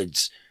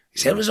woods. He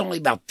said it was only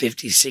about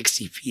 50,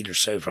 60 feet or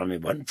so from him.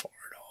 It wasn't far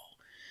at all.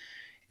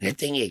 And that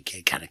thing,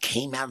 it kind of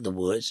came out of the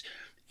woods,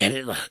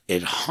 and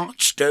it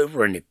hunched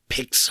over and it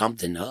picked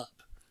something up.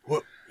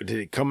 What? Did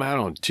it come out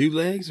on 2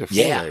 legs or 4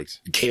 Yeah, legs?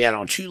 it came out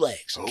on 2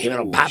 legs. It came out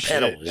on Oh, bipedal.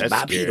 shit, It was that's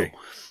bipedal. scary.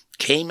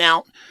 Came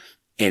out,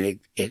 and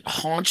it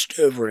hunched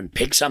over and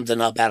picked something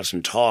up out of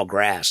some tall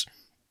grass.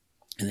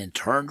 And then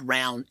turned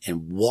around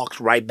and walked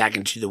right back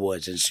into the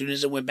woods. And as soon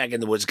as it went back in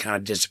the woods, it kind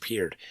of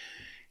disappeared.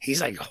 He's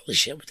like, holy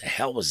shit, what the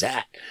hell was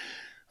that?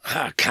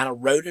 Kind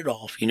of rode it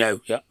off,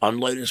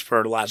 unloaded his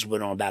fertilizer,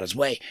 went on about his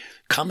way.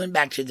 Coming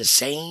back to the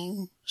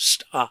same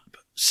stop,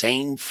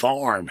 same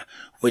farm,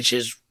 which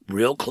is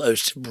real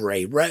close to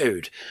Bray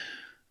Road.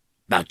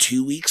 About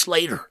 2 weeks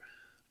later,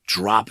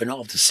 dropping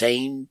off the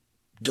same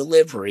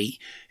delivery,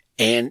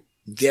 and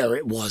there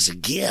it was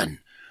again.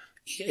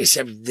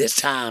 Except this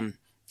time,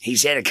 he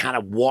said it kind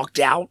of walked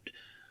out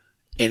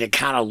and it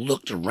kind of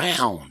looked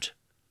around.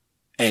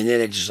 And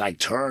then it just like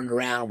turned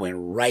around and went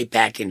right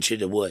back into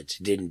the woods.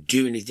 It didn't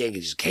do anything. It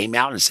just came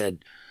out and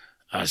said,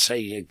 so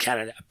it kind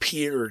of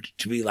appeared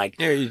to be like,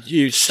 Yeah,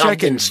 you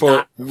checking something's for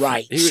not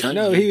right.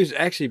 He was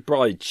actually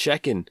probably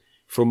checking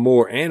for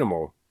more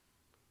animal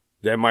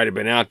that might have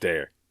been out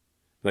there.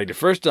 Like the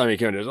first time he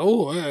came,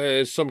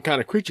 it's some kind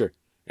of creature,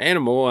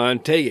 animal, I'll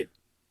take it.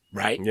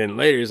 Right. And then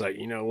later he's like,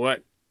 you know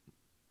what?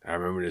 I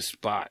remember this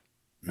spot.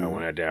 I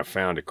went out there, I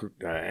found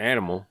an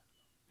animal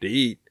to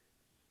eat.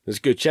 Let's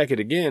go check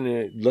it again. And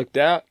it looked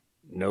out,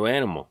 no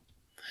animal.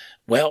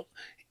 Well,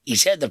 he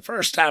said the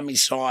first time he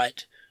saw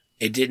it,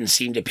 it didn't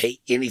seem to pay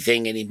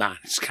anything any mind.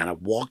 It just kind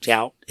of walked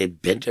out,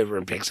 it bent over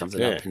and picked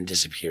something up and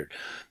disappeared.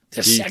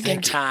 The Do you second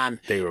think time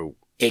they were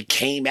it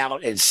came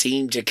out and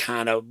seemed to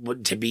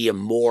to be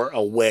more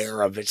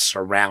aware of its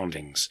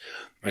surroundings.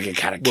 Like it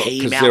kind of came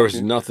because out. there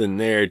was nothing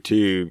there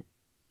to.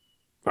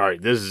 All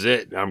right, this is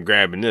it. I'm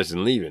grabbing this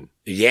and leaving.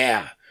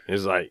 Yeah.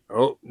 It's like,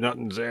 oh,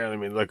 nothing's there. Let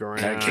me look around.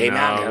 Kind of came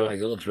out, No. kind of like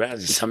it looked around,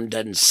 and something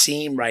doesn't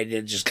seem right. And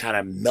it just kind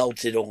of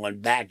melted on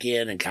back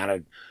in and kind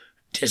of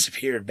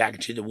disappeared back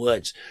into the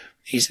woods.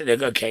 He said,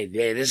 okay,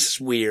 yeah, this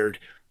is weird.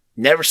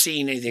 Never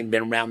seen anything,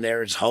 been around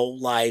there his whole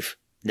life,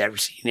 never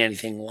seen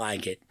anything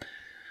like it.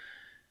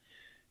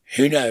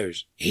 Who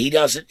knows? He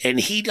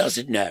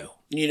doesn't know.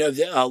 You know,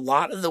 a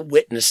lot of the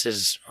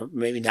witnesses,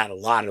 maybe not a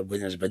lot of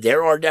witnesses, but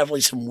there are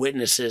definitely some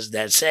witnesses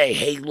that say,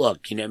 hey,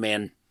 look, you know,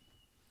 man,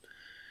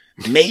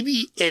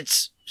 maybe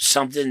it's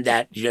something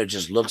that, you know,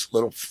 just looks a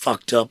little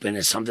fucked up and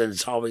it's something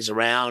that's always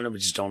around and we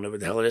just don't know what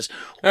the hell it is.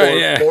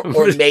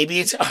 Or maybe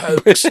it's a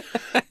hoax.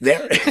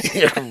 There,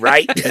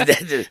 right?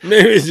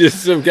 Maybe it's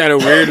just some kind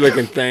of weird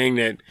looking thing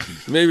that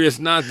maybe it's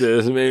not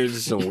this. Maybe it's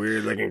just some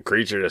weird looking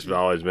creature that's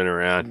always been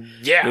around.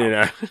 Yeah. You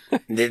know,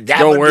 that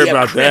don't would worry be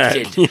about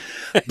cryptid.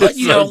 that. But,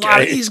 you know, a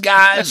lot of these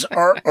guys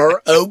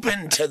are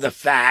open to the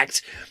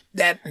fact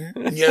that,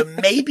 you know,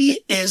 maybe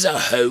it is a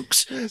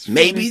hoax.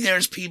 Maybe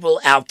there's people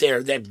out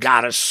there that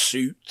got a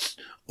suit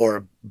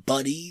or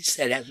buddies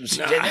that have some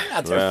suits. They're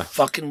out there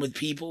fucking with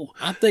people.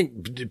 I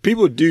think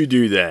people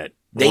do that.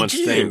 They once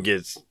do. thing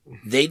gets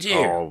They do.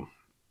 all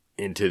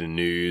into the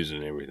news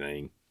and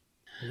everything.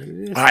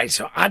 All right,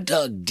 so I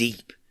dug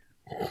deep.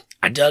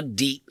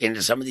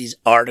 Into some of these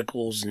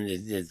articles and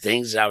the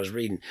things that I was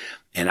reading,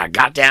 and I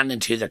got down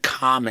into the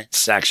comment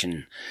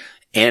section,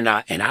 and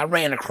I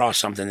ran across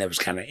something that was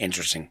kind of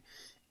interesting.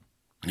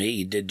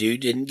 The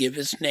dude didn't give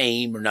his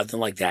name or nothing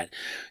like that.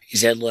 He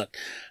said, "Look,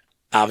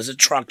 I was a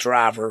truck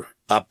driver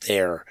up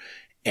there,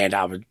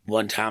 and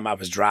one time I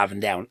was driving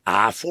down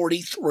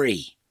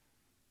I-43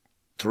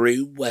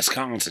 through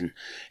Wisconsin,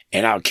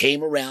 and I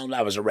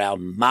was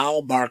around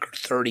mile marker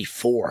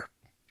 34."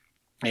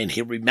 And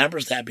he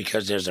remembers that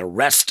because there's a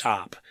rest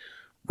stop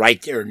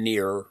right there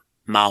near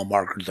mile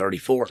marker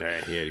 34.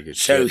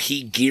 So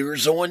he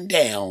gears on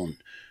down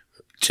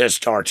to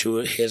start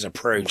his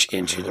approach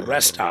into the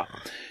rest stop.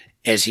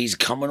 As he's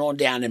coming on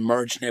down and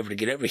merging over to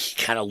get over, he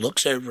kind of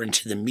looks over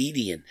into the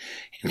median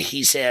and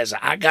he says,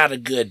 I got a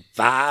good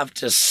 5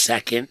 to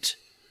 7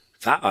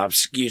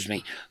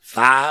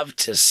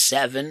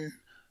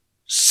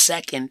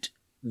 second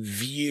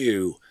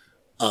view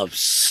of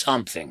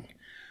something.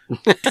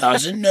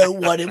 Doesn't know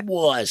what it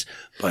was,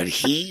 but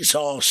he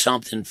saw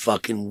something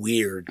fucking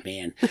weird,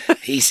 man.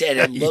 He said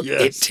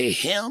to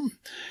him,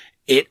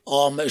 it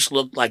almost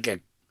looked like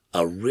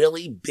a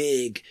really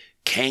big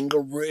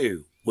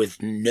kangaroo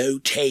with no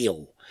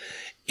tail.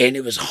 And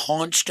it was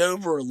hunched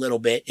over a little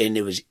bit, and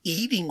it was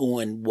eating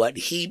on what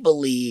he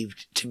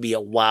believed to be a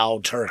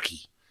wild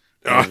turkey.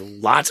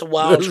 Lots of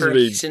wild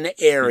turkeys in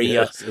the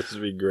area. Yes, this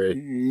would be great.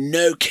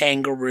 No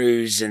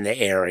kangaroos in the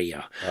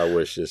area. I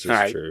wish this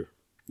was true.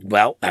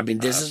 Well, I mean,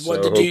 this is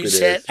what the dude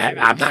said.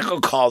 I'm not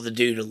going to call the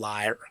dude a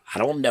liar. I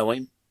don't know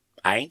him.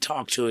 I ain't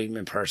talked to him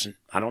in person.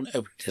 I don't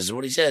know. This is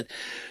what he said.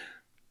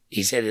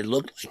 He said it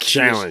looked like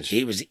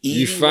he was eating.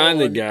 You find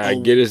the guy,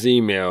 get his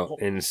email,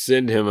 and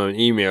send him an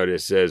email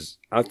that says,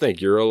 I think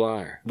you're a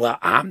liar. Well,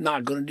 I'm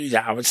not going to do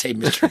that. I would say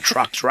Mr.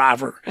 Truck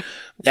Driver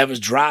that was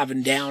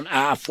driving down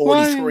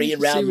I-43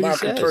 around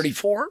marker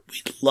 34.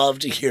 We'd love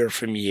to hear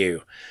from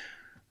you.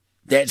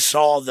 That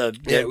saw the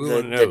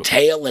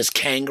tailless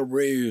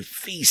kangaroo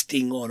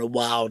feasting on a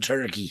wild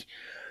turkey.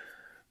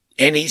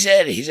 And he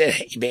said,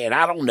 hey, man,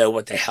 I don't know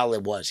what the hell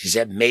it was. He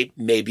said,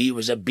 maybe it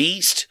was a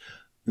beast.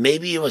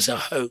 Maybe it was a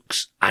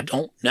hoax. I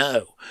don't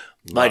know.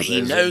 But he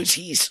knows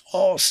he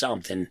saw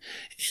something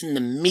in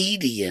the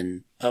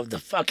median of the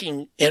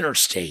fucking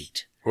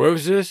interstate. Where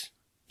was this?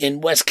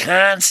 In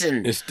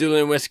Wisconsin. It's still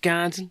in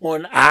Wisconsin?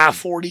 On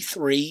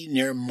I-43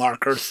 near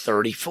marker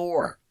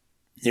 34.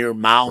 Near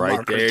mile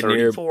marker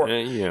 34.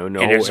 Near, and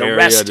there's a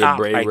rest stop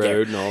Bray right there.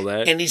 Road and all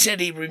that. And he said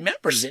he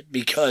remembers it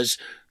because,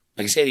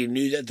 like I said, he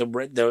knew that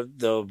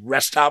the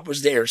rest stop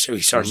was there. So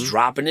he starts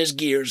dropping his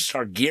gears,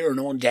 start gearing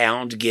on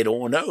down to get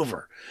on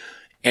over.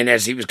 And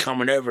as he was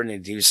coming over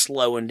and he was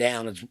slowing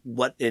down, it's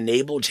what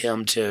enabled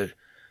him to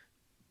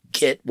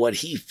get what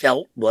he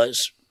felt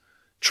was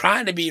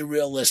trying to be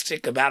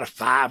realistic, about a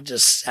 5 to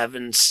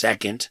 7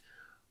 second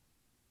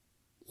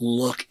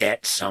look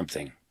at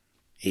something.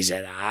 He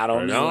said, I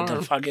don't know what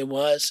the fuck it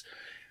was,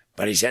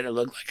 but he said it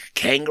looked like a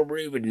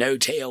kangaroo with no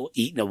tail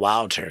eating a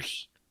wild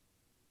turkey.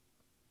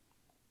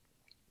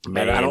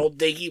 Man, but I don't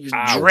think he was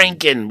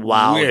drinking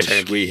wild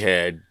turkey. We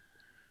had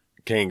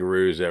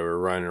kangaroos that were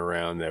running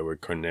around that were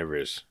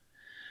carnivorous.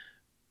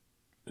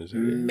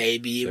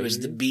 Maybe it was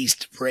the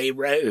beast of Bray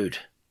Road.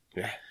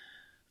 Yeah.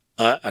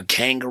 A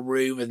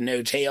kangaroo with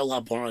no tail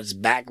up on its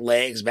back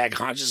legs, back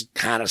haunches,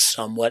 kind of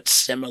somewhat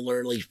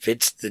similarly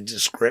fits the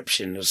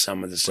description of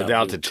some of the stuff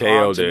without the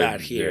tail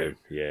about here.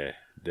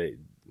 They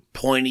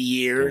pointy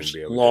ears,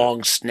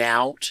 long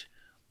snout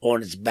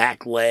on its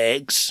back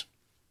legs.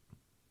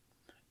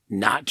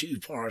 Not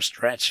too far a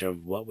stretch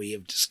of what we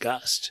have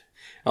discussed.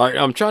 All right,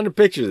 I'm trying to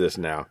picture this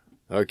now.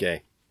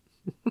 Okay.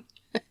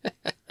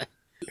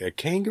 A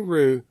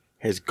kangaroo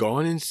has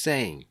gone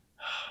insane.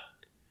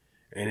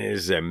 And it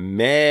is a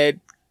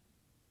mad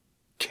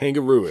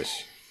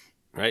kangarooish,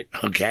 right?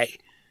 Okay.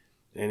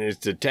 And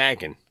it's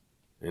attacking.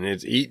 And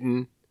it's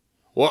eating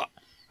what?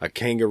 A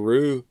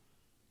kangaroo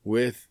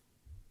with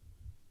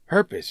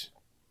herpes.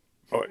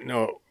 Oh,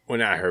 no. Well,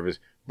 not herpes,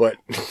 but...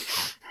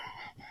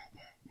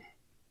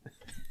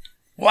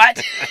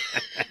 What?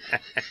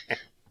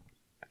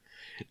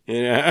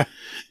 You know?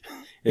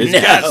 It's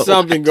No. got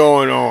something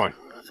going on.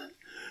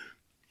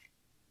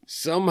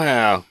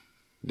 Somehow,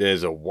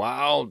 there's a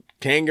wild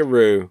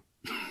kangaroo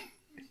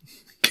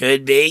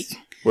Could be.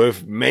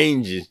 with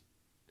manges.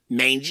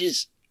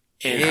 Manges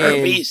and And-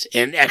 herpes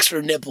and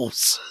extra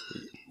nipples.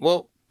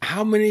 Well,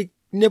 how many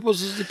nipples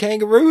does the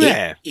kangaroo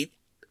have?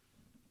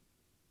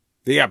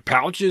 They got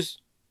pouches?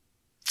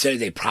 So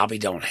they probably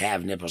don't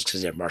have nipples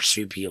because they're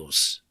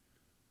marsupials.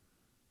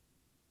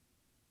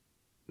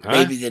 Huh?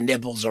 Maybe the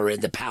nipples are in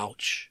the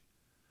pouch.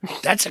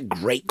 That's a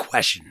great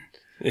question.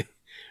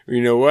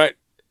 You know what?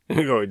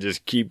 We're going to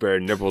just keep our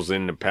nipples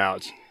in the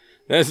pouch.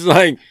 That's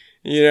like,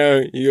 you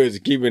know, you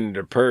just keep it in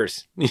the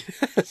purse.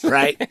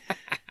 Right?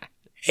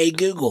 Hey,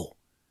 Google,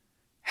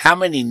 how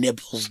many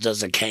nipples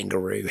does a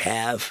kangaroo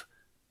have?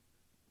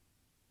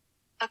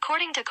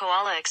 According to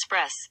Koala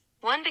Express,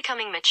 one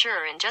becoming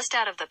mature and just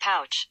out of the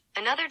pouch,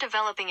 another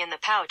developing in the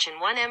pouch, and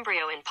one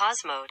embryo in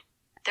pause mode.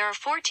 There are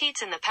 4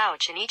 teats in the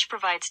pouch, and each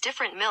provides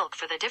different milk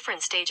for the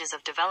different stages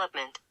of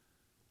development.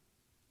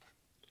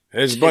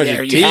 There's a bunch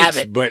There of you have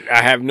teats, it. but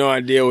I have no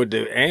idea what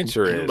the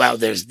answer is. Well,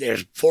 there's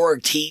 4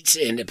 teats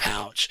in the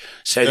pouch,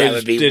 so that there's,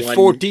 would be there's one.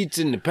 4 teats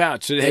in the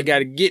pouch, so they got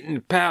to get in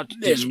the pouch.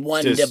 There's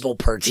one nipple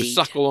per to teat.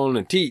 suckle on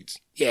the teats.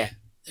 Yeah,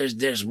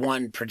 there's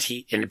one per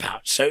teat in the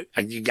pouch. So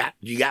you got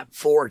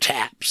 4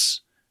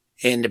 taps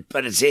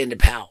but it's in the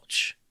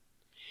pouch.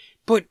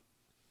 But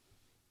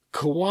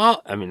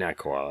not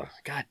koala.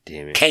 God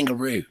damn it.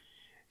 Kangaroo.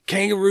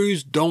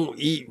 Kangaroos don't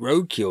eat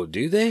roadkill,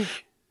 do they?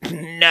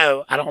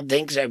 No, I don't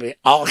think so. But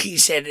all he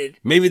said it.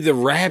 Maybe the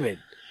rabbit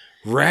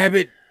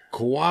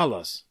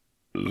koalas.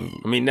 I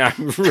mean, not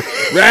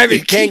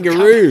rabbit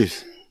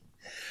kangaroos.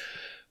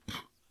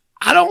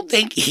 I don't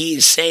think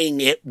he's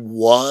saying it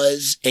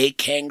was a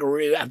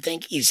kangaroo. I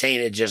think he's saying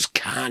it just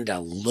kind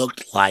of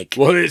looked like.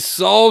 Well, it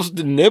solves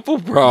the nipple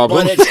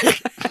problem But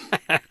it's,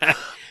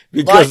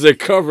 because but they're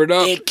covered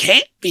up. it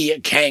can't be a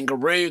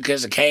kangaroo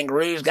because a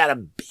kangaroo's got a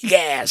big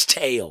ass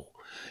tail.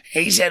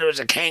 He said it was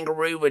a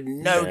kangaroo with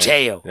no Yeah,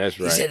 tail. that's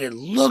He right. said it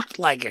looked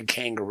like a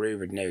kangaroo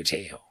with no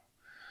tail.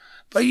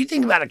 But you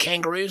think about a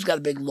kangaroo's got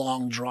a big,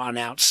 long,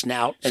 drawn-out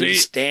snout, and See, it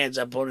stands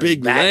up on its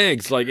Big back,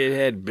 legs, like it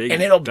had big.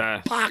 and it'll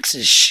thigh. box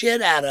the shit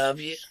out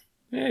of you.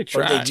 Yeah, What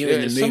try. they do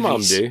in the movies. Some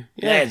of them do.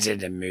 Yeah, That's in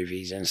the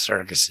movies and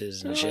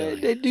circuses and shit.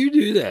 like they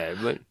do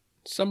that, but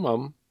some of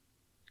them.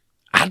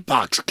 I'd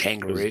box a There's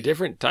kangaroo.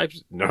 different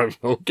types. No,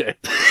 okay.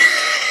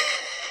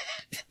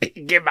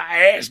 Get my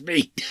ass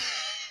beat.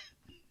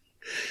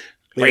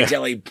 Wait Yeah.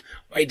 till he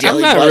I'm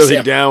busts not really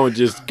up. down with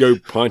just go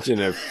punching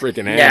a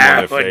freaking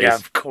animal in the No, face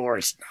of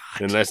course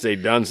not. unless they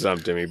done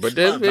something to me. But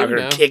that's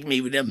Motherfucker kick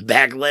me with them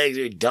back legs.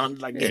 They're done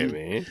like yeah, them.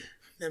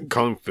 man.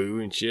 Kung fu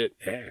and shit.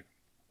 Yeah.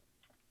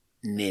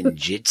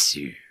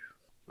 Ninjutsu.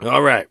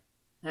 All right.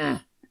 Hmm.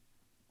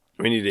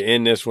 We need to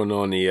end this one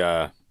on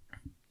the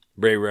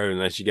Bray Road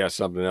unless you got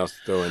something else to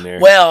throw in there.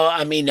 Well,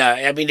 I mean,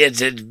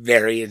 it's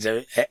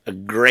a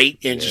great,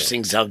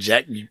 interesting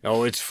subject.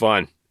 Oh, it's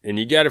fun. And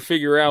you got to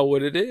figure out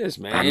what it is,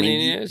 man. I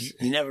mean, It is.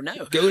 you never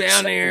know. Go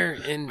down there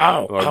and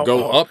Oh,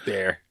 go up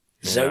there.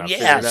 So and,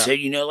 figure yeah, it out.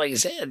 so like I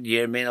said,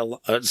 I mean,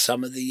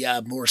 some of the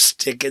more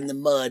stick in the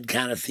mud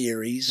kind of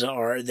theories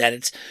are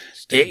that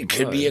it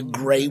could be a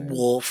gray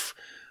wolf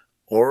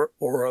or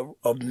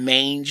a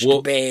manged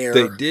bear.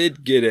 They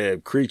did get a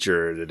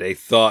creature that they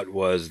thought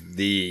was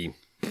the.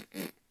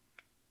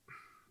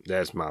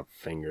 That's my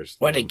fingers.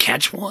 What, they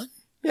catch one?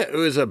 Yeah, it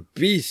was a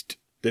beast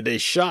that they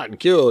shot and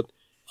killed.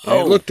 And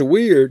Oh. It looked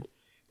weird,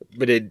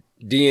 but it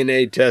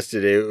DNA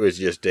tested it. It was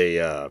just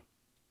a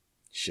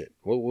shit.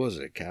 What was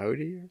it? A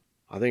coyote?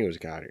 I think it was a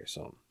coyote or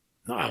something.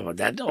 No, but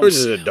that It don't. was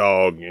just a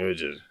dog. It was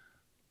just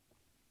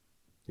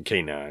a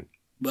canine.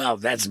 Well,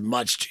 that's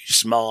much too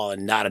small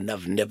and not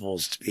enough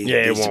nipples to be.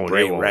 Yeah, the it Beast of won't.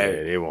 Bray It won't.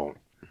 Road. It won't.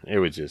 It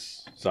was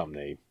just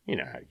something they,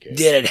 how it goes.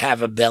 Did it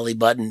have a belly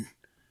button?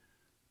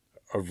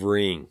 A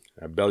ring,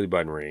 a belly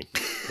button ring.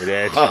 It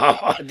had.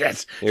 Oh,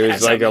 that's It was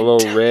that's like a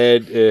little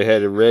red. It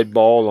had a red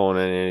ball on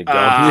it, and it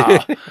Oh,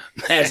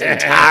 that's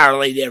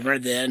entirely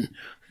different. Then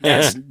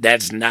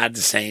that's not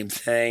the same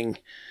thing.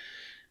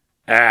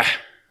 Well,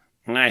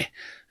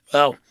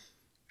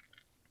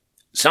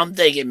 some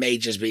think it may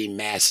just be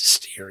mass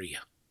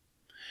hysteria.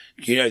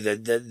 You know,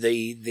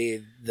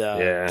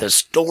 the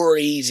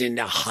stories and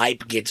the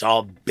hype gets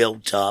all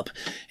built up,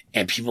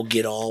 and people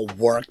get all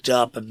worked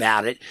up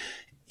about it,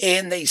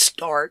 and they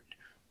start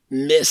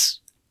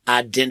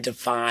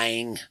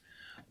misidentifying,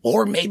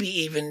 or maybe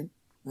even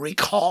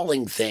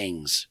recalling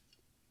things.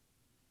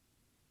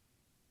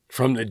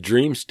 From the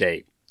dream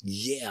state.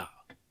 Yeah.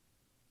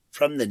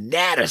 From the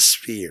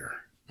natosphere.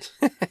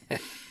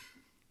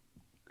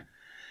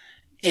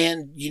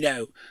 And,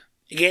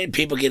 again,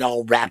 people get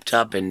all wrapped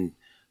up and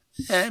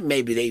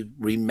maybe they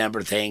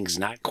remember things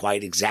not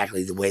quite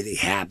exactly the way they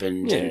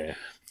happened. Yeah. And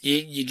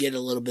you get a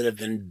little bit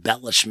of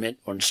embellishment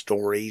on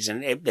stories,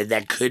 and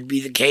that could be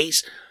the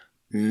case.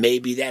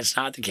 Maybe that's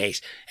not the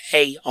case.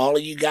 Hey, all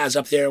of you guys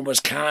up there in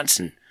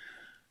Wisconsin,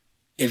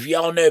 if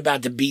y'all know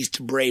about the Beast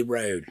of Bray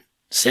Road,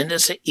 send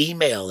us an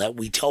email at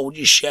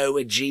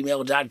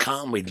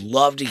wetoldyouShow@gmail.com. We'd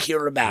love to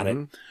hear about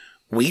it.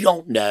 We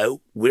don't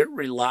know. We're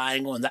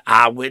relying on the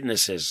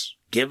eyewitnesses.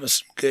 Give us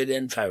some good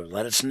info.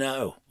 Let us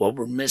know what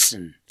we're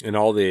missing. And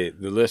all the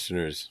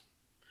listeners.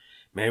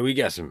 Man, we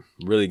got some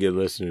really good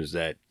listeners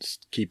that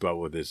keep up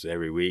with us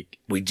every week.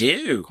 We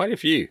do. Quite a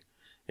few.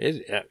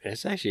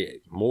 It's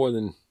actually more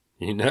than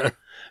you know.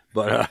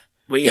 But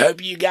we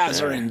hope you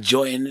guys are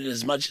enjoying it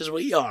as much as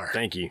we are.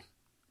 Thank you.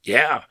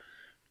 Yeah.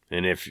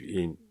 And if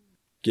you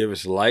give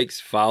us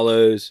likes,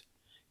 follows,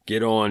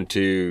 get on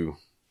to,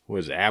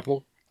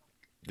 Apple?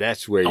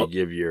 That's where you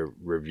give your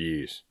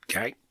reviews.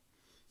 Okay.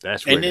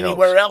 That's where and it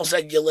anywhere helps.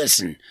 else that you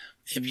listen.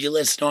 If you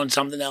listen on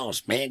something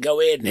else, man,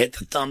 go ahead and hit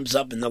the thumbs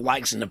up and the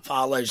likes and the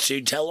follows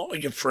too. Tell all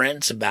your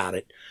friends about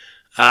it.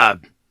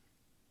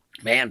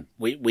 Man,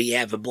 we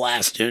have a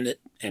blast doing it,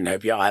 and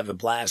hope y'all have a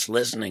blast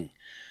listening.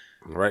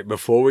 Right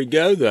before we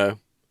go, though,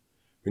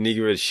 we need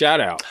to give it a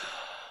shout out.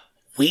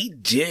 We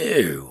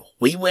do.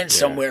 We went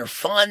somewhere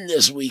fun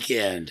this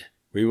weekend.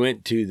 We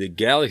went to the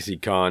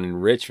GalaxyCon in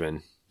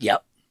Richmond.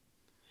 Yep.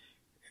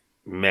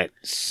 Met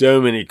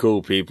so many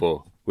cool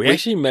people. We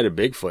actually met a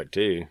Bigfoot,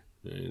 too.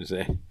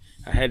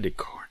 I had to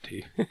record,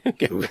 too.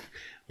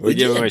 We'll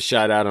give him a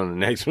shout out on the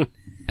next one.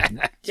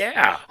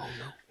 Yeah.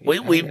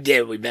 We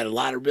did. We met a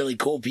lot of really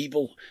cool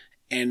people.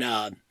 And,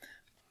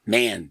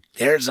 man,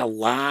 there's a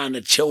line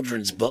of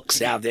children's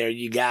books out there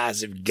you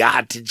guys have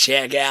got to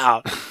check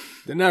out.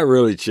 They're not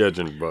really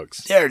children's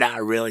books. They're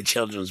not really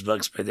children's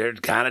books, but they're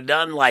kind of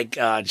done like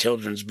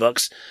children's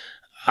books.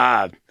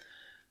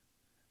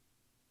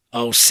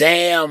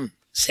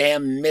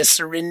 Sam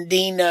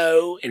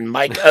Miserandino and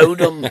Mike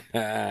Odom.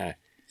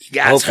 You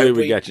guys, hopefully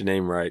we got your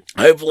name right.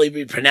 Hopefully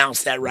we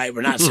pronounced that right.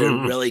 We're not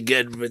so really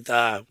good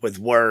with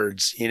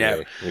words, you know.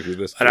 Yeah, if you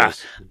listen but to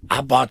us.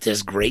 I bought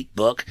this great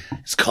book.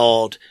 It's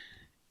called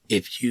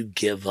If You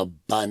Give a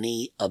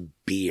Bunny a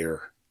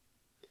Beer.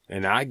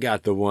 And I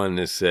got the one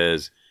that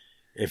says,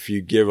 If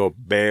You Give a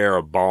Bear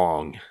a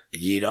Bong.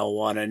 You don't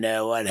want to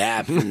know what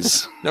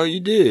happens. No, you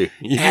do.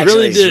 You Actually,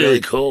 really it's do.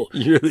 really cool.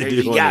 You really do.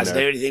 If you guys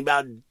know know anything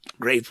about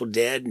Grateful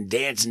Dead and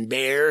dancing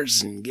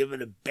bears and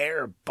giving a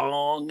bear a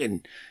bong,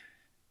 and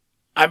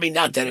I mean,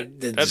 not that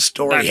the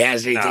story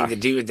has anything to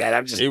do with that.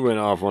 I'm just. He went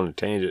off on a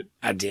tangent.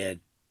 I did.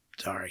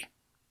 Sorry.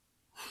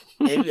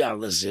 Maybe I'll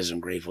listen to some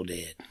Grateful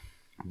Dead.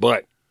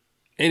 But,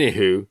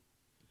 anywho,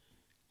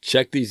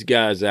 check these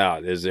guys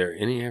out. Is there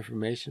any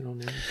information on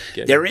them?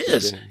 There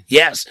is.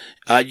 Yes.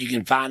 You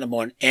can find them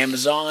on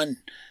Amazon.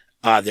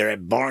 They're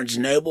at Barnes &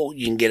 Noble.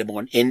 You can get them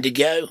on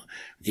Indigo.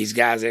 These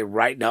guys are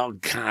writing all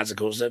kinds of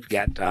cool stuff.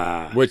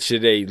 Got what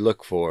should they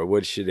look for?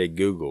 What should they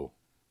Google?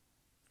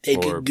 They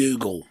could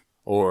Google.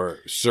 Or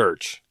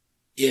search.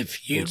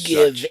 If you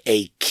give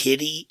a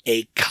kitty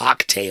a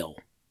cocktail,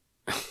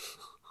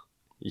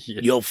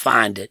 you'll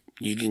find it.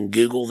 You can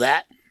Google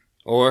that.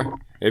 Or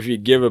if you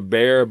give a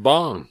bear a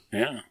bong.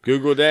 Yeah.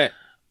 Google that.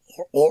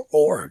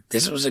 Or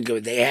this was a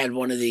good. They had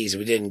one of these.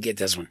 We didn't get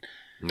this one.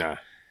 Nah.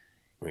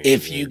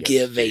 If you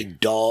give a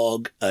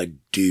dog a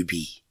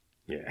doobie.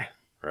 Yeah.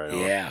 Right on.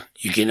 Yeah.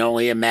 You can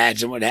only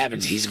imagine what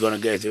happens. He's going to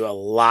go through a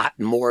lot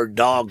more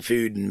dog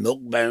food and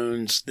milk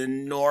bones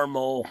than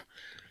normal.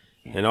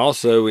 And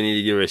also, we need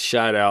to give a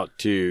shout out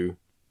to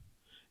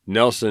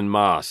Nelson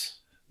Moss.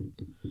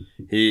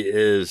 He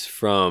is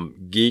from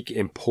Geek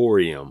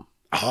Emporium.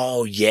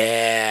 Oh,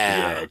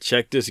 yeah. Yeah,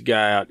 check this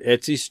guy out.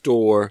 Etsy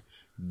store,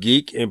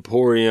 Geek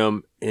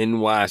Emporium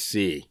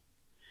NYC.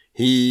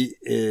 He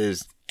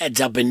is...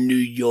 It's up in New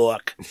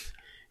York.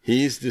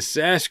 He's the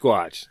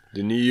Sasquatch,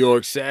 the New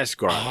York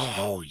Sasquatch.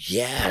 Oh,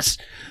 yes.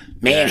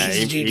 Man, he's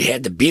the dude who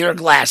had the beer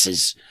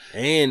glasses.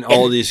 And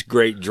all these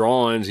great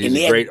drawings. He's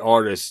a great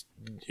artist.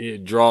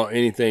 He'd draw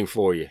anything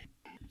for you.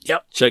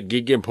 Yep. Check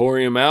Geek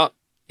Emporium out.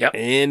 Yep.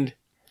 And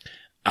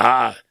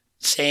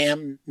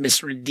Sam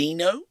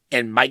Miserandino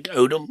and Mike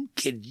Odom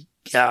could,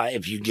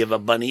 if you give a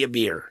bunny a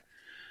beer.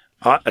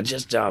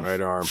 Just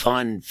right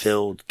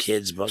fun-filled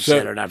kids books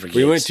that are not for kids.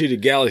 We went to the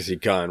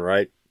GalaxyCon,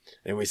 right?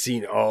 And we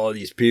seen all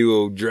these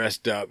people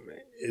dressed up.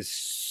 It's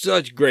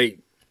such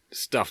great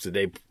stuff that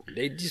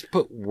they just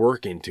put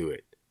work into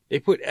it. They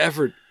put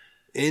effort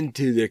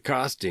into their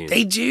costumes.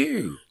 They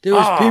do. There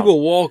was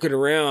people walking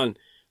around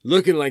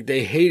looking like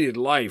they hated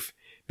life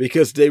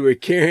because they were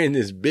carrying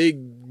this big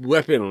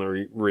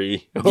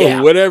weaponry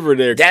or whatever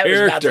their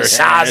character was about the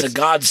size has. of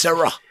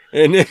Godzilla.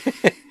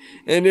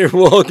 And they're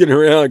walking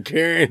around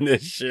carrying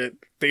this shit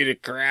through the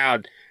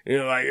crowd. And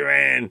you're like,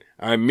 man,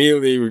 I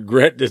immediately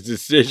regret this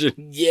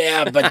decision.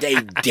 Yeah, but they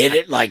did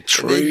it like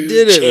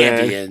true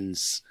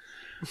champions.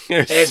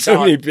 There's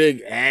so many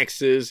big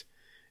axes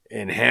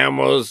and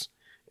hammers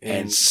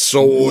and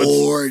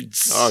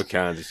swords. All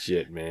kinds of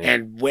shit, man.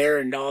 And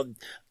wearing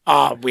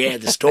we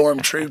had the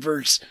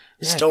stormtroopers.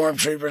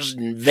 Stormtroopers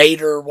and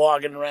Vader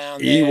walking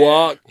around there.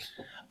 Ewok.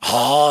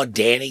 Oh,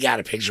 Danny got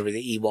a picture with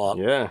the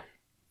Ewok.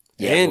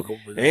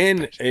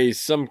 Yeah.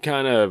 Some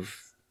kind of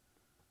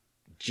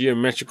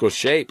geometrical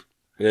shape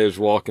that was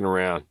walking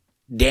around.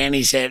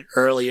 Danny said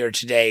earlier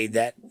today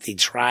that the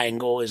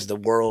triangle is the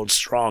world's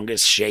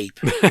strongest shape.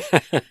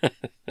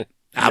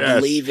 I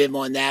believe him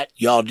on that.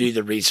 Y'all do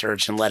the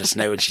research and let us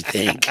know what you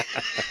think.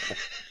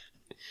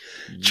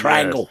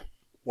 Triangle,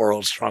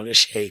 world's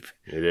strongest shape.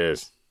 It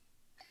is.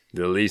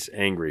 The least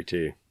angry,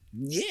 too.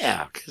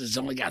 Yeah, because it's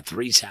only got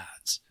 3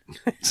 sides.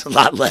 It's a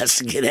lot less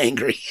to get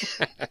angry.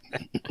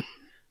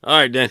 All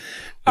right, then.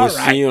 We'll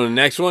see you on the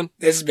next one.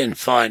 This has been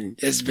fun.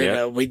 This has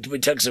been we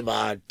took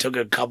some took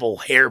a couple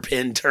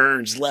hairpin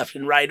turns left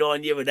and right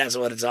on you, but that's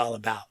what it's all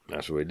about.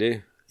 That's what we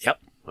do. Yep.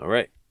 All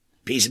right.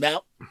 Peace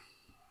about.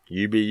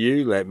 You be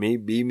you, let me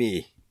be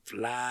me.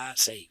 Fly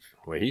safe.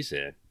 What he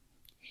said.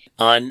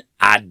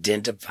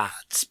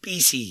 Unidentified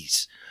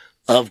species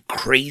of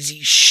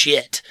crazy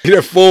shit.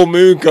 The full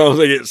moon comes,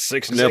 they get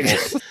 6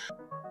 nipples.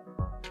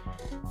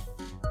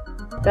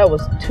 That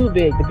was too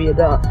big to be a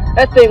dog.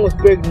 That thing was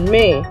bigger than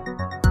me.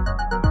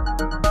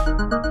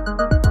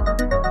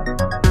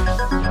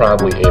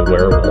 Probably a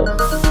werewolf.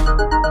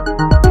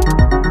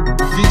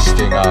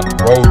 Feasting on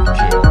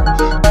roadkill.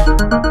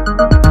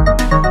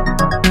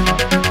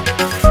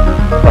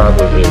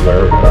 Probably a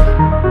werewolf.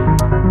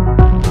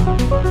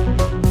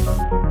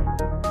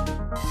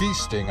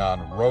 Feasting on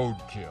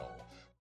roadkill.